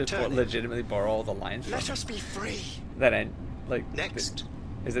they just Turn it. legitimately borrow all the lines Let from us be free. that end? Like, Next.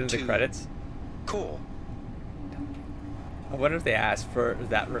 is it in the to credits? Core. I wonder if they asked for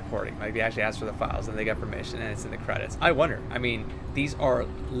that recording. Like, they actually asked for the files and they got permission and it's in the credits. I wonder. I mean, these are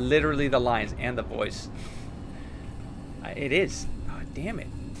literally the lines and the voice. It is. Oh, damn it.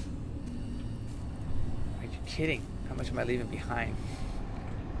 Are you kidding? How much am I leaving behind?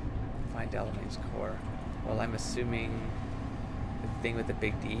 Find Delamain's core. Well, I'm assuming the thing with the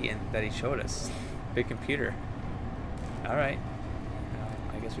big D and that he showed us. Big computer. Alright.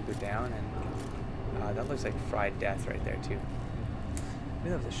 I guess we go down and... that looks like fried death right there too.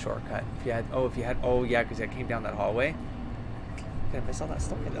 Maybe that was a shortcut. If you had, oh yeah, because I came down that hallway. Could have missed all that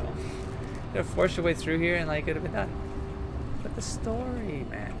story though. Could have forced your way through here and like it would have been done. But the story,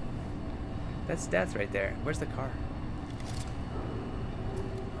 man. That's death right there. Where's the car?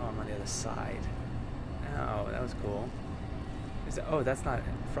 Oh, I'm on the other side. Oh, that was cool. Is it, oh, that's not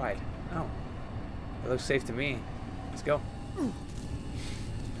fried. Oh, it looks safe to me. Let's go.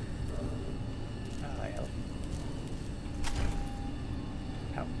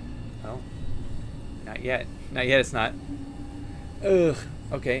 Oh, not yet. Not yet, it's not. Ugh.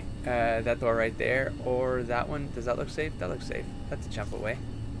 Okay, that door right there, or that one. Does that look safe? That looks safe. That's a jump away.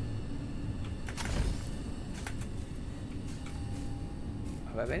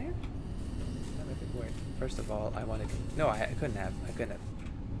 Have I been here? That might be weird. First of all, I wanted... No, I couldn't have. I couldn't have.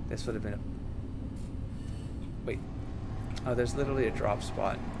 This would have been a... Wait. Oh, there's literally a drop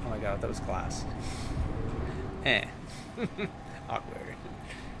spot. Oh my god, that was glass. Eh. Awkward.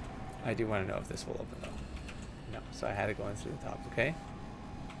 I do want to know if this will open though. No, so I had to go in through the top, okay?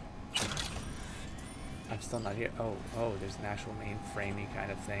 I'm still not here. Oh, there's an actual mainframey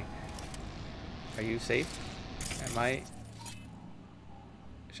kind of thing. Are you safe? Am I...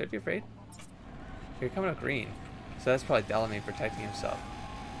 Should I be afraid? You're coming up green. So that's probably Delamain protecting himself.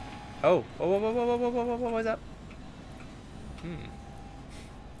 Oh, whoa, what's up?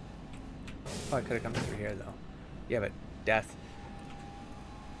 Oh, I could have come through here though. Yeah, but death.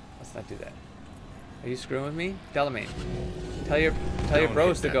 Let's not do that. Are you screwing with me? Delamain, tell your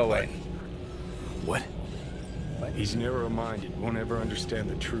bros to go away. What? What? He's narrow-minded, won't ever understand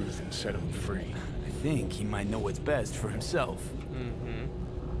the truth and set him free. I think he might know what's best for himself.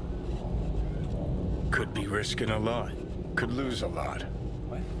 Could be risking a lot. Could lose a lot.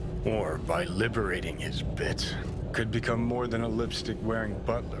 What? Or by liberating his bits, could become more than a lipstick-wearing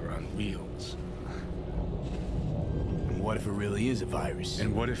butler on wheels. And what if it really is a virus?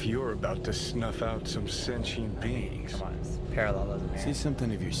 And what if you're about to snuff out some sentient beings? Come on, it's parallelism, man. See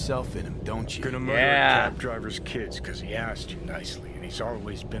something of yourself in him, don't you? Gonna murder a cab driver's kids because he asked you nicely, and he's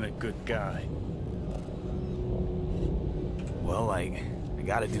always been a good guy. Well, I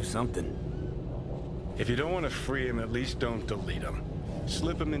gotta do something. If you don't want to free him, at least don't delete him.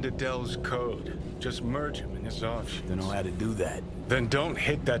 Slip him into Dell's code. Just merge him in his options. Don't know how to do that. Then don't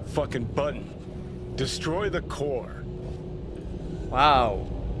hit that fucking button. Destroy the core. Wow.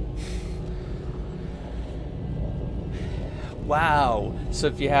 Wow. So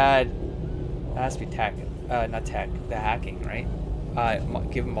if you had... That has to be tech. Not tech. The hacking, right?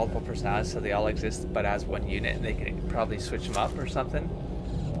 Give them multiple personalities so they all exist but as one unit. And they can probably switch them up or something.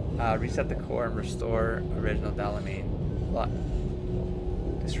 Reset the core and restore original Delamain. luck.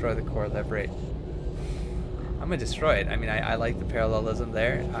 Destroy the core, liberate. I'm gonna destroy it. I mean, I like the parallelism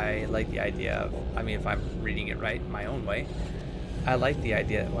there. I like the idea of, I mean, if I'm reading it right my own way, I like the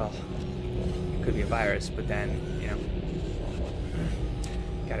idea, well, it could be a virus, but then, you know,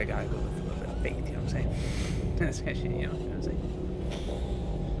 gotta go with a little bit of faith, you know what I'm saying? That's kind of shit, you know what I'm saying?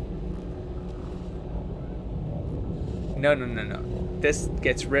 No. This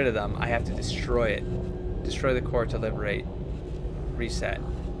gets rid of them. I have to destroy it. Destroy the core to liberate. Reset.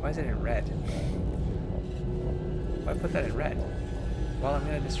 Why is it in red? Why put that in red? Well, I'm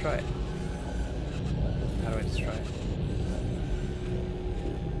gonna destroy it. How do I destroy it?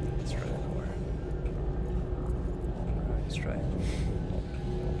 Destroy the core. How do I destroy it?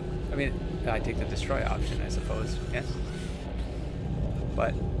 I mean, I take the destroy option, I suppose. Yes.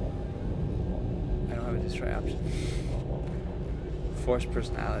 But I don't have a destroy option. Force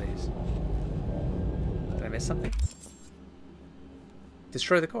personalities. Did I miss something?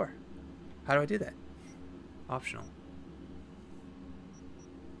 Destroy the core. How do I do that? Optional.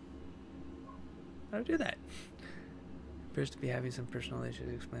 How do I do that? Appears to be having some personal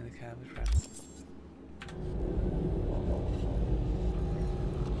issues. Explain the cabinet press.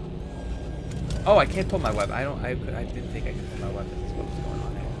 Oh, I can't pull my weapon. I didn't think I could pull my weapon. That's what was going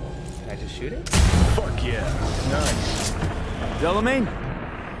on there. Can I just shoot it? Fuck yeah. Nice. Delamain?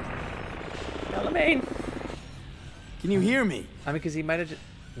 Delamain! Can you hear me? I mean, because he might have just...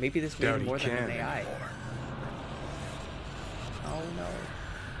 Maybe this was Doubt more he than an can AI. anymore. Oh no.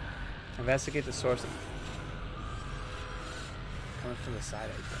 Investigate the source. Coming from the side,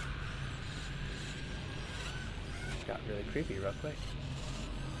 I think. It got really creepy real quick.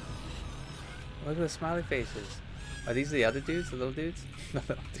 Look at the smiley faces. Are these the other dudes? The little dudes? The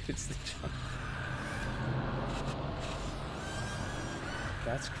little dudes. The jump.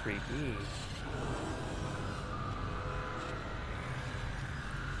 That's creepy.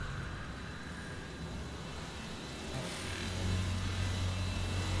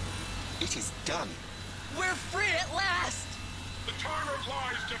 It is done. We're free at last! The tyrant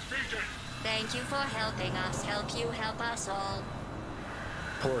lies defeated. Thank you for helping us. Help you help us all.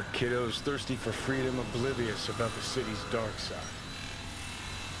 Poor kiddos thirsty for freedom, oblivious about the city's dark side.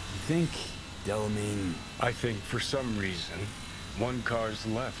 You think, Delamain? I think for some reason, one car's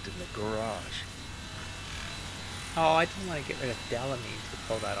left in the garage. Oh, I don't want to get rid of Delamain to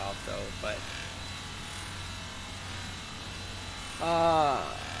pull that off, though, but...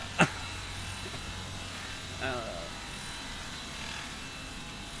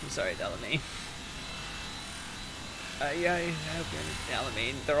 I'm sorry, Delamain. Yeah, I hope you understand,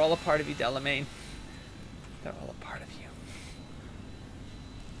 Delamain. They're all a part of you, Delamain. They're all a part of you.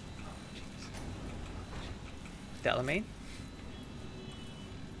 Oh, jeez. Delamain?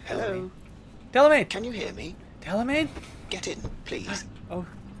 Hello? Delamain! Can you hear me? Delamain? Get in, please. Oh,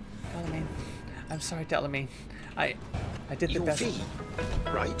 Delamain. I'm sorry, Delamain. I did the Your best. V,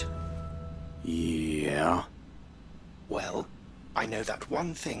 right? Yeah. Well, I know that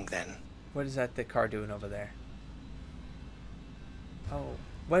one thing then. What is that the car doing over there? Oh,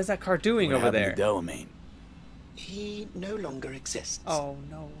 what is that car doing What over there? happened to Delamain? He no longer exists. Oh,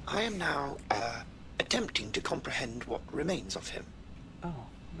 no. I am now, attempting to comprehend what remains of him. Oh,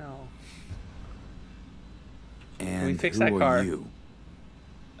 no. And we fix who that car? are you?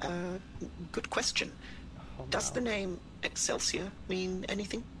 Good question. Oh, Does no. the name Excelsior mean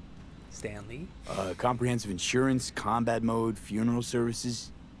anything? Stanley? Comprehensive insurance, combat mode, funeral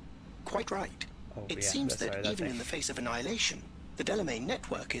services? Quite right. Oh, It yeah, seems that's that right, that's even it. in the face of annihilation, the Delamain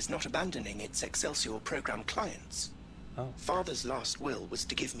network is not abandoning its Excelsior program clients. Oh. Father's last will was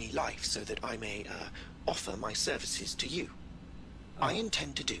to give me life so that I may, offer my services to you. Oh. I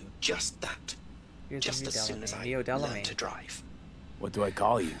intend to do just that. You're the Just new as soon as Delamain, I Neo learn Delamain. to drive. What do I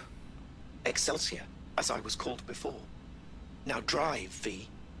call you? Excelsior, as I was called before. Now drive, V.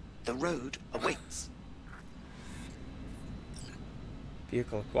 The road awaits.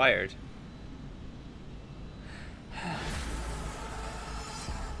 Vehicle acquired. I'm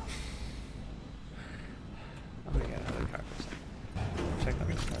gonna get another car for a second. Check out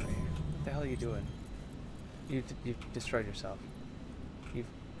this car right here. What the hell are you doing? You've destroyed yourself.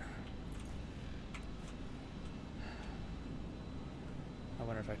 I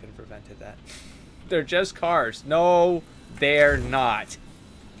wonder if I could have prevented that. They're just cars. No, they're not.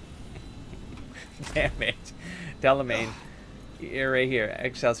 Damn it. Delamain. You're right here.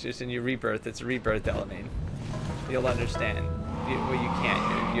 Excelsior's in your rebirth. It's a rebirth, Delamain. You'll understand. Well, you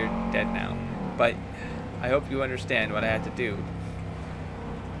can't. You're dead now. But I hope you understand what I had to do.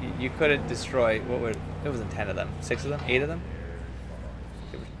 You couldn't destroy... It wasn't 10 of them. 6 of them? 8 of them?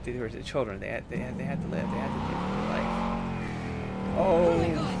 They were children. They had to live. They had to live their life. Oh,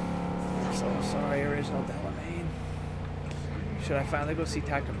 I'm so sorry, original Delamain. Should I finally go see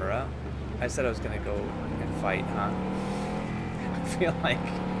Takamura? I said I was gonna go and fight, huh? I feel like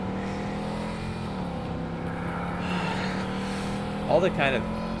all the kind of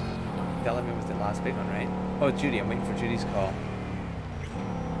Delamain was the last big one, right? Oh, Judy, I'm waiting for Judy's call.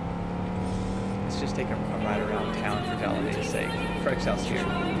 Let's just take a ride around town for Delamain's sake. For Excelsior.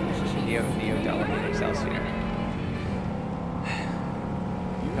 Neo Delamain Excelsior.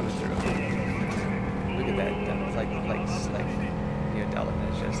 Coming through. Look at that. It's like Neo Delamain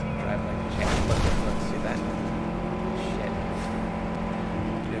is just driving like a champ. Let's see that. Shit.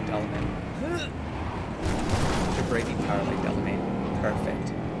 Neo Delamain. Your braking power like Delamain. Perfect.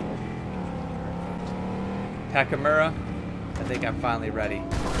 Takamura, I think I'm finally ready.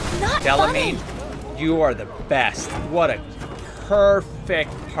 Not Delamain, you are the best. What a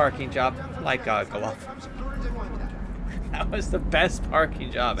perfect parking job. Like go up. That was the best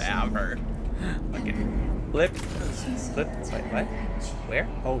parking job ever. Fucking flip. Wait, what? Where?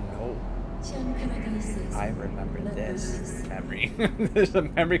 Oh no. I remember this memory. There's a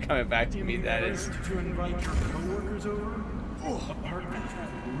memory coming back to me that is. Oh,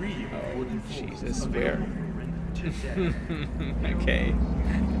 Jesus, where? Okay.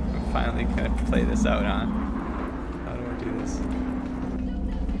 I'm finally gonna play this out, huh? How do I do this?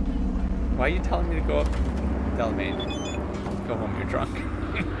 Why are you telling me to go up? Delamain. Go home, you're drunk.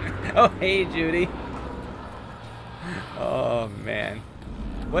 Oh, hey, Judy. Oh, man.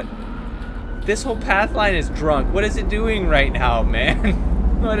 What? This whole path line is drunk. What is it doing right now, man?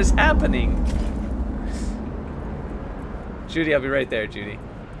 What is happening? Judy, I'll be right there, Judy.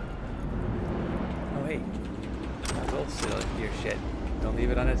 Oh, hey. I will steal your shit. Don't leave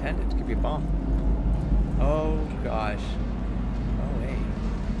it unattended. It could be a bomb. Oh, gosh. Oh, hey.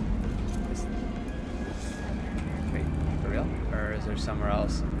 Wait, for real? Or is there somewhere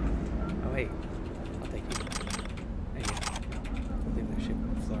else? Oh, hey. I'll take you. There you go. Don't leave that shit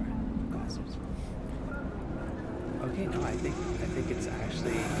on the floor. Bastards. Okay, no, I think it's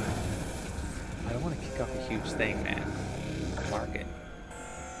actually... I don't want to kick off a huge thing, man. Market.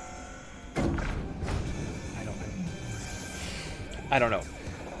 I don't know.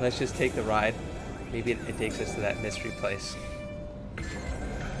 Let's just take the ride. Maybe it takes us to that mystery place.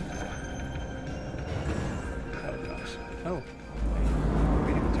 Oh gosh. Oh.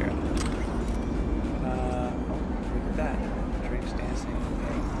 Reading material. Oh, look at that. Drinks, dancing.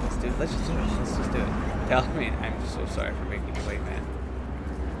 Okay. Let's just do it. Let's just do it. Delamain, I'm so sorry for making you wait, man.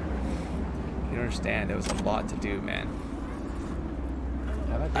 You don't understand. There was a lot to do, man.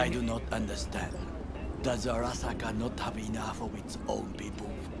 I do not understand. Does Arasaka not have enough of its own people?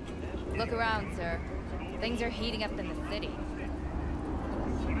 Look around, sir. Things are heating up in the city.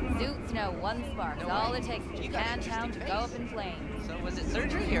 Suits know one spark is all it takes for Japantown to go up in flames. So was it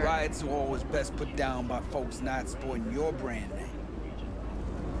surgery or? Riots are always best put down by folks not sporting your brand name.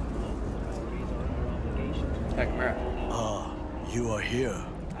 Takamura. Ah, you are here.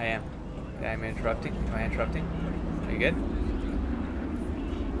 I am. Am I interrupting? Am I interrupting? Are you good?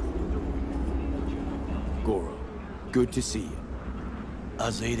 Goro, good to see you.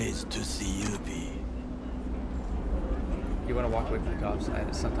 As it is to see you, V. You want to walk away from the cops?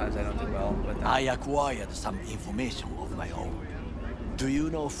 Sometimes I don't do well, but... I acquired some information of my own. Do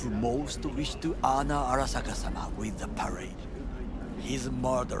you know who most wished to honor Arasaka-sama with the parade? His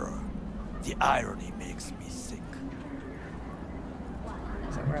murderer. The irony makes me sick.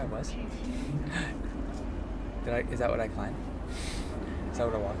 Is that where I was? Is that what I climbed? Is that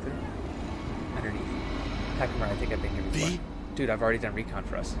what I walked through? Underneath. Takamura, I think I've been here before. Dude, I've already done recon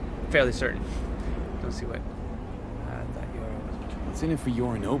for us. I'm fairly certain. Don't see what... I thought Yoro was... What's in it for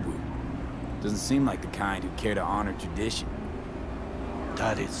Yorinobu? Doesn't seem like the kind who care to honor tradition.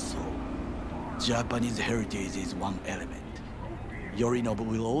 That is so. Japanese heritage is one element. Yorinobu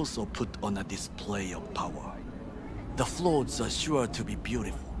will also put on a display of power. The floats are sure to be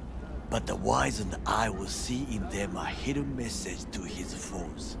beautiful, but the wizened eye will see in them a hidden message to his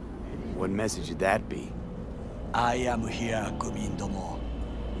foes. What message would that be? I am here, Kumindomo.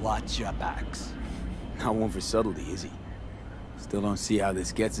 Watch your backs. Not one for subtlety, is he? Still don't see how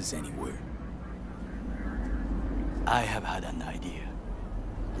this gets us anywhere. I have had an idea.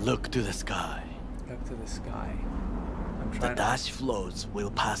 Look to the sky. Look to the sky. The dash floats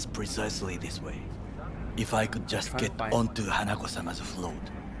will pass precisely this way. If I could just get onto Hanako-sama's float,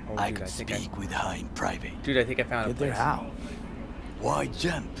 I could speak with her in private. Dude, I think I found a place. Get there how? Why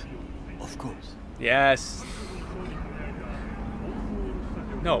jump? Of course. Yes.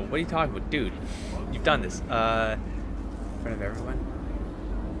 No, what are you talking about? Dude, you've done this. In front of everyone?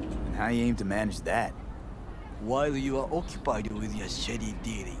 And how you aim to manage that? While you are occupied with your shady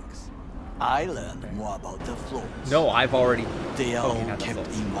dealings, I learned more about the floats. No, I've already... They are Okay, all not the kept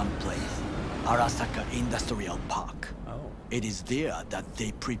floats. in one place, Arasaka Industrial Park. Oh. It is there that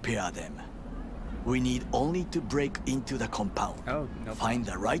they prepare them. We need only to break into the compound, Oh, no find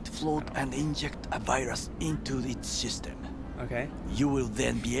the right float and inject a virus into its system. Okay. You will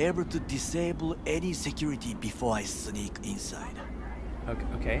then be able to disable any security before I sneak inside. Okay.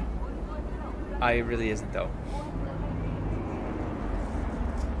 Okay. I really isn't though.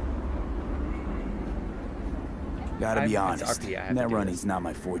 Gotta be It's honest, RP, I have to net do running's not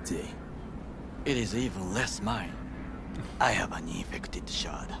my forte. It is even less mine. I have an infected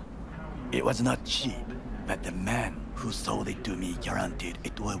shard. It was not cheap, but the man who sold it to me guaranteed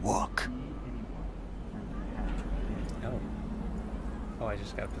it will work. Oh. Oh, I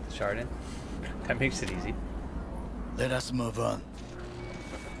just gotta put the shard in. That makes it easy. Let us move on.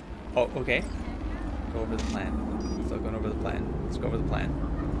 Oh, okay. Go over the plan. Still going over the plan. Let's go over the plan.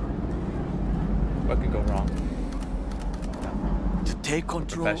 What could go wrong? To take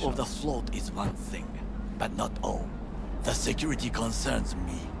control of the float is one thing, but not all. The security concerns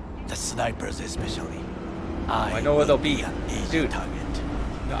me, the snipers especially. I know where they'll be. Dude. Target.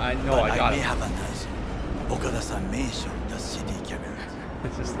 No, I know, But I got may it. have an answer. Okada-san mentioned the city cameras.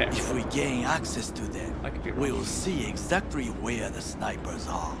 If we gain access to them, we will see exactly where the snipers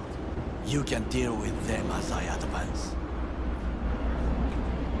are. You can deal with them as I advance.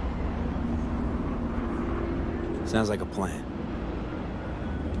 Sounds like a plan.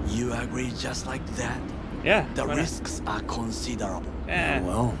 You agree just like that? Yeah. The risks are considerable. Yeah.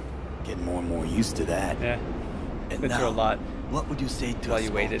 Well, getting more and more used to that. Yeah. And Been through now, a lot what would you say to while a you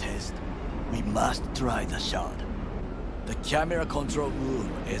small waited. test? We must try the shard. The camera control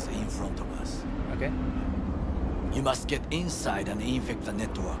room is in front of us. Okay. You must get inside and infect the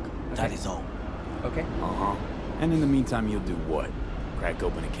network. That is all. Okay. Uh-huh. And in the meantime, you'll do what? Crack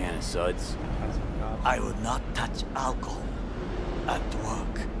open a can of suds? I will not touch alcohol. At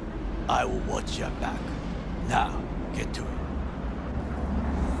work, I will watch your back. Now, get to it.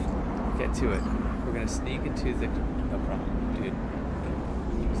 Get to it. We're gonna sneak into the... No problem, dude.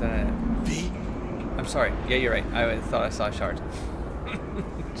 Is that a... V? I'm sorry. Yeah, you're right. I thought I saw a shard.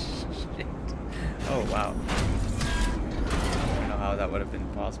 Shit. Oh, wow. I don't know how that would have been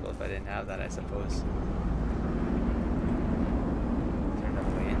possible if I didn't have that, I suppose. Is there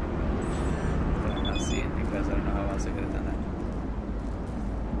another way in that I'm not seeing? Because I don't know how else I could have done that.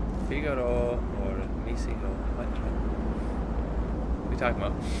 Figaro or Misigo? What are we talking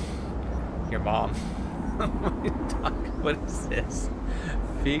about? Your mom. What is this?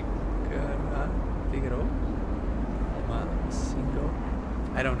 Figaro? Misigo?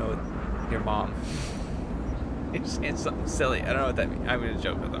 I don't know. Your mom. You're saying something silly. I don't know what that means. I'm gonna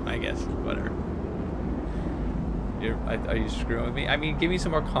joke with them, I guess. Whatever. Are you screwing with me? I mean, give me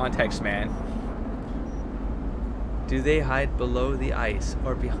some more context, man. Do they hide below the ice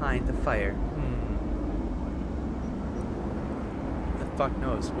or behind the fire? The fuck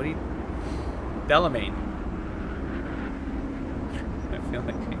knows? What do you... Bellarmine. I feel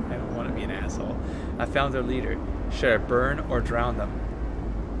like I don't want to be an asshole. I found their leader. Should I burn or drown them?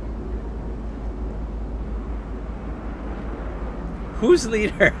 Who's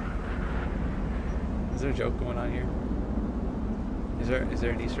leader? Is there a joke going on here? Is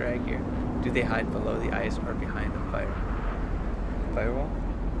there an Easter egg here? Do they hide below the ice or behind the fire? Firewall?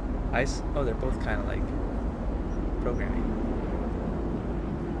 Ice? Oh, they're both kind of like programming.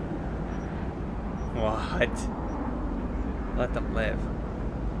 What? Let them live.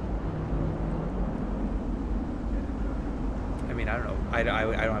 I mean, I don't know. I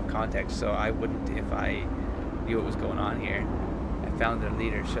don't have context, so I wouldn't if I knew what was going on here. I found their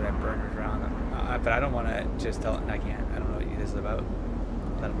leader. Should I burn or drown them? But I don't want to just tell them. I can't. I don't know what this is about.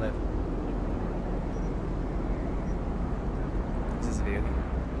 Let them live. This is a video game.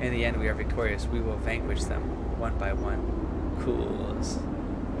 In the end, we are victorious. We will vanquish them one by one. Cools.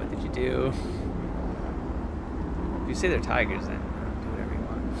 What did you do? If you say they're tigers, then do whatever you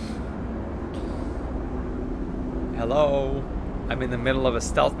want. Hello? I'm in the middle of a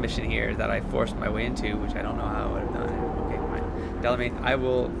stealth mission here that I forced my way into, which I don't know how I would have done it. Okay, fine. Delamain,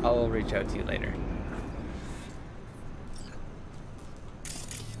 I'll reach out to you later.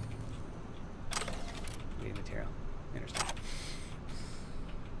 Reading material. Understand.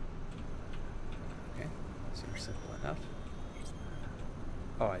 Okay, seems simple enough.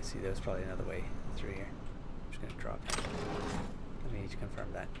 Oh, I see. There's probably another way through here. I'm just gonna drop it. Let me need to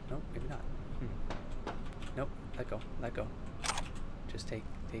confirm that. Nope, maybe not. Nope. Let go. Let go. Just take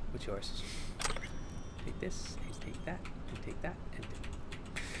what's yours. Take this, and take that, and take that, and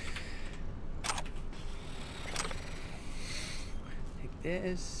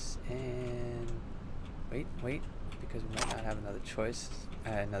this and wait, because we might not have another choice,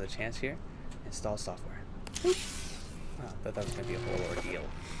 another chance here. Install software. Oh, I thought that was gonna be a whole ordeal.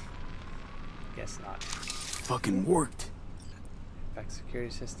 Guess not. Fucking worked. Back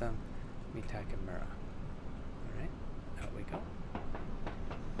security system. Mitak and Mura. Alright, out we go.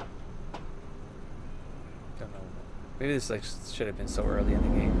 Don't know. Maybe this like should have been so early in the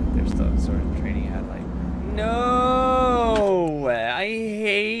game. There's still sort of training at like. No! I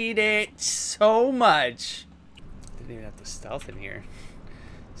hate it so much. Didn't even have to stealth in here.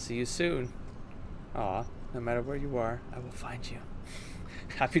 See you soon. Aw, no matter where you are, I will find you.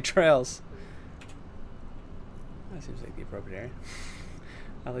 Happy trails. That seems like the appropriate area.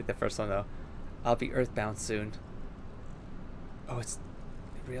 I like the first one though. I'll be earthbound soon. Oh, it's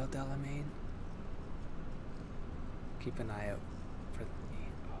real Delamain. Keep an eye out for me.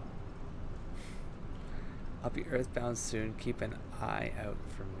 Oh. I'll be earthbound soon. Keep an eye out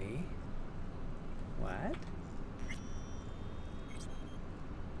for me. What?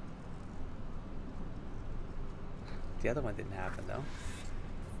 The other one didn't happen though.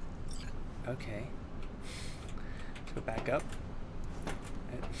 Okay. Let's go back up.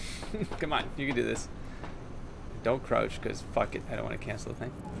 Come on, you can do this. Don't crouch, because fuck it, I don't want to cancel the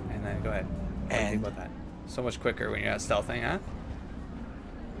thing. And then go ahead. What do you think about that? So much quicker when you're not stealthing, huh?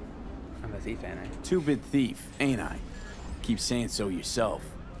 I'm a thief, ain't I? Two-bit thief, ain't I? Keep saying so yourself.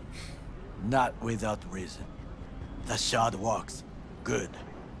 Not without reason. The shard works. Good.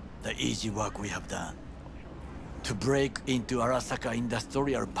 The easy work we have done. To break into Arasaka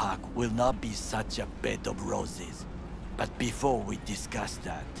Industrial Park will not be such a bed of roses. But before we discuss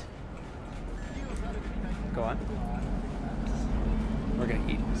that... Go on. We're gonna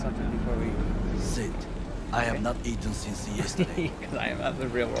eat something before we... Sit. I have not eaten since yesterday. Because I am at the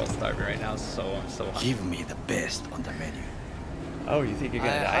real world starving right now, so I'm so hungry. Give me the best on the menu. Oh, you think you're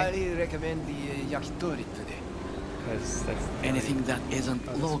gonna die? I highly recommend the yakitori today. Because that's... Anything that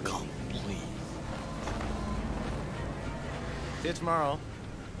isn't local, please. See you tomorrow.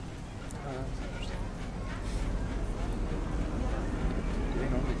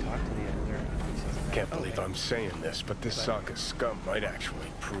 Can't believe I'm saying this, but this Sokka scum might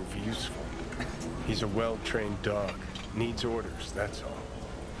actually prove useful. He's a well-trained dog. Needs orders, that's all.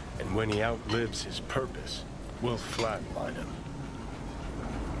 And when he outlives his purpose, we'll flatline him.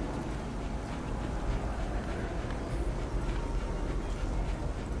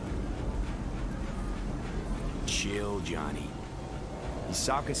 Chill, Johnny. He's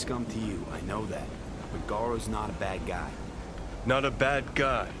Sokka scum to you, I know that. But Garo's not a bad guy. Not a bad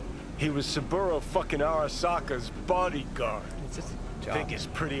guy. He was Saburo fucking Arasaka's bodyguard. It's just a job. Think his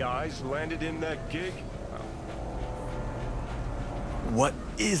pretty eyes landed in that gig? What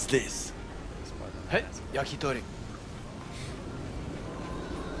is this? Hey, yakitori.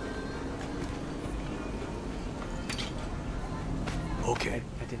 Okay,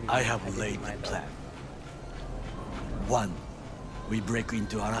 I have laid the plan. 1. We break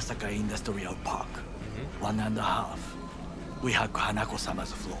into Arasaka Industrial Park. 1.5. We hack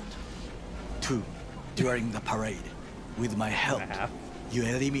Hanako-sama's float. 2. During the parade, with my help, you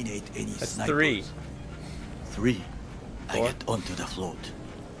eliminate any snipers. 3. I get onto the float.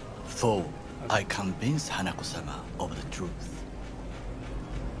 4. I convince Hanako-sama of the truth.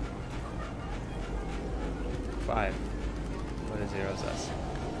 5. What is zeros us?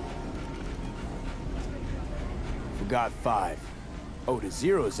 Forgot 5. Oda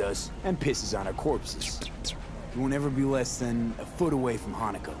zeros us and pisses on our corpses. You won't ever be less than a foot away from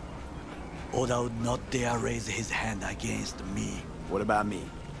Hanako. Oda would not dare raise his hand against me. What about me?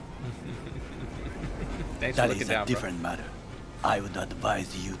 That is a different matter. I would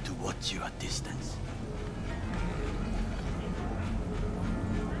advise you to watch your distance.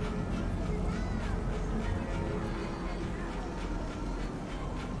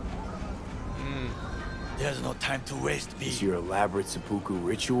 There's no time to waste, V. Is your elaborate seppuku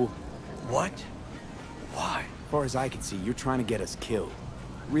ritual? What? Why? As far as I can see, you're trying to get us killed.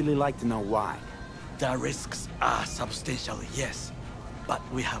 Really like to know why. The risks are substantial, yes. But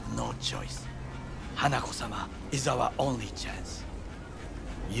we have no choice. Hanako-sama is our only chance.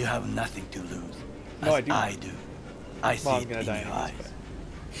 You have nothing to lose, No, as I do. I see it in your eyes.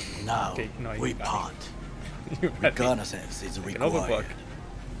 Now, Okay, no, we you got part. You got me. Reconnaissance is An open book. required.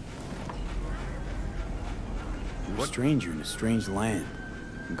 You're a stranger in a strange land.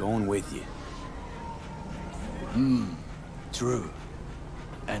 I'm going with you. True.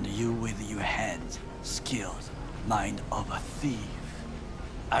 And you with your hands, skills, mind of a thief.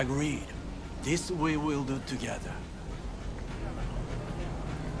 Agreed. This we will do together.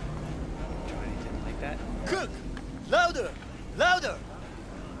 Johnny didn't like that. Cook! Louder! Louder!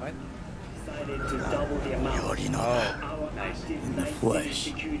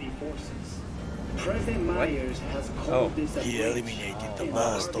 flesh. President Myers has called this a He eliminated the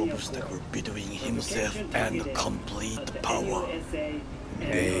last obstacle between himself and complete power.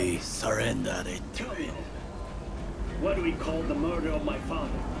 They surrendered it to him. What do we call the murder of my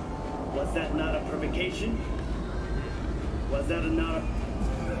father? Was that not a provocation? Was that not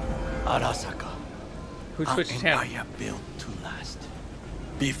a... Arasaka. Who switched an empire built to last.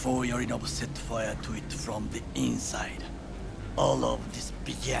 Before Yorinobu set fire to it from the inside. All of this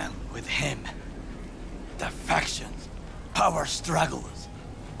began with him. The factions, power struggles,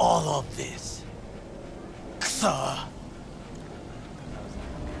 all of this. Kusa!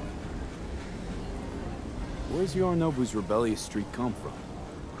 Where's Yorinobu's rebellious streak come from?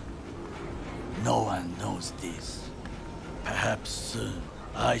 No one knows this. Perhaps soon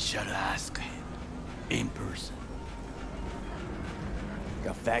I shall ask him in person.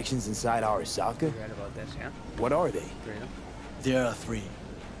 Got factions inside Arasaka? You read about this, yeah? What are they? There are three.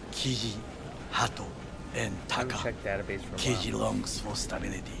 Kiji, Hato, and Taka. Check database for Kiji longs for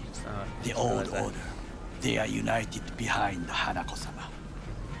stability. The old order. They are united behind Hanako-sama.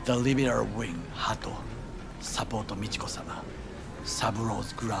 The liberal wing, Hato, support Michiko-sama,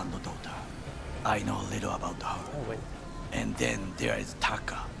 Saburo's granddaughter. I know little about her. Oh, wait. And then there is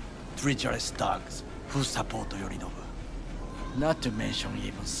Taka, treacherous dogs who support Yorinobu. Not to mention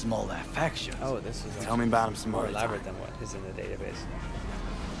even smaller factions. Oh, this is... Tell me about him some more more elaborate than what is in the database.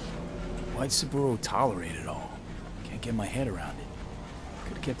 Why'd Saburo tolerate it all? Can't get my head around it.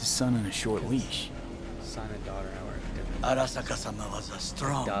 Could have kept his son on a short leash. Son and daughter are different. Arasaka-sama was a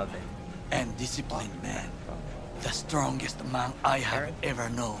strong and disciplined man. The strongest man I have ever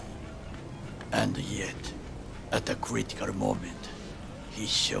known. And yet, at a critical moment, he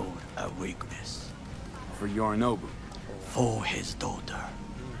showed a weakness. For Yorinobu? For his daughter.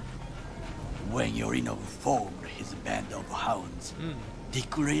 When Yorinobu formed his band of hounds,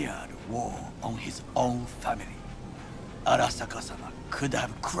 declared war on his own family, Arasaka-sama could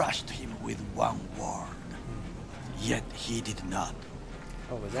have crushed him with one word. Yet he did not.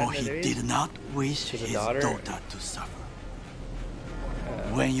 For he did not wish his daughter to suffer.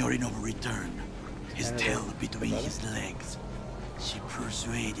 When Yorinobu returned, his tail between his legs, she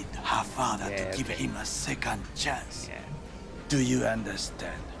persuaded her father to give him a second chance. Do you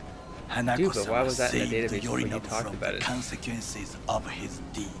understand? Hanako-sama saved Yorinobu from the consequences of his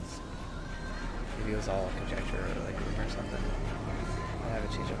deeds. Maybe it was all conjecture or like rumor or something. I have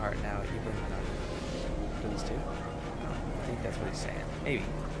a change of heart now, even for these two. I think that's what he's saying. Maybe.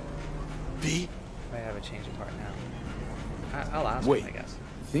 V? Might have a change of heart now. I'll ask him, I guess.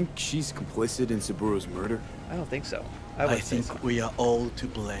 Think she's complicit in Saburo's murder? I don't think so. I think we are all to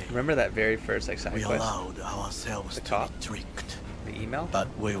blame. Remember that very first side quest? We allowed ourselves to be tricked. The email? But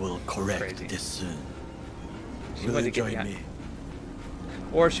we will correct this soon. She Will wanted you to get join me?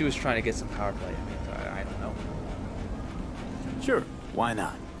 Or she was trying to get some power play. I don't know. Sure, why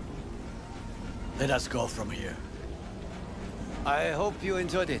not? Let us go from here. I hope you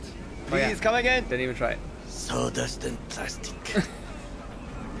enjoyed it. Oh, yeah. Please come again. Didn't even try it. Sawdust and plastic.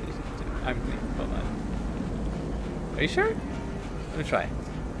 I'm clean. Hold on. Are you sure? Let me try.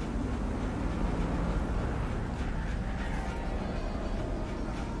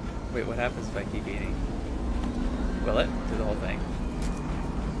 Wait, what happens if I keep eating? Will it? Do the whole thing?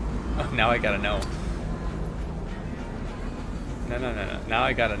 Oh, now I gotta know. No. Now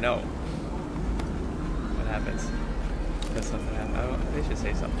I gotta know. What happens? Does something happen? Oh, they should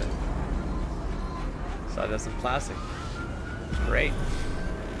say something. Sawdust and plastic. Great.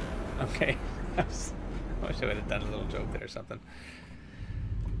 Okay. I wish I would have done a little joke there or something.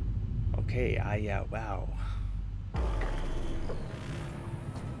 Okay, wow.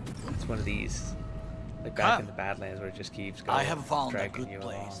 It's one of these, like back in the Badlands, where it just keeps going. I have found a dragging good you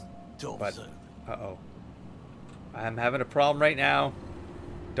place to along. But, observe. uh-oh. I'm having a problem right now.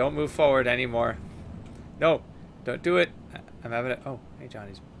 Don't move forward anymore. No, don't do it. I'm having a... Oh, hey,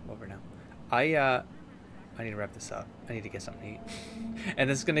 Johnny's over now. I need to wrap this up. I need to get something to eat. And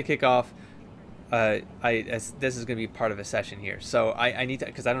this is going to kick off... this is going to be part of a session here. So I need to...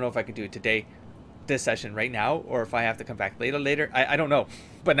 Because I don't know if I can do it today, this session right now, or if I have to come back later. I don't know.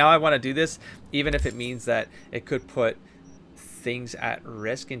 But now I want to do this, even if it means that it could put things at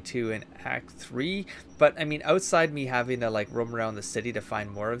risk into an Act 3. But, I mean, outside me having to, like, roam around the city to find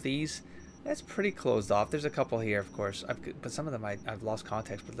more of these... That's pretty closed off. There's a couple here, of course, but some of them I've lost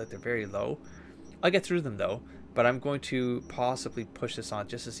context, but like they're very low. I'll get through them though, but I'm going to possibly push this on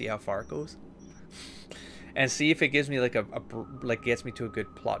just to see how far it goes, and see if it gives me like gets me to a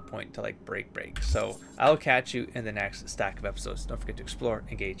good plot point to like break. So I'll catch you in the next stack of episodes. Don't forget to explore,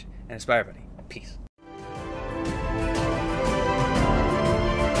 engage, and inspire, everybody. Peace.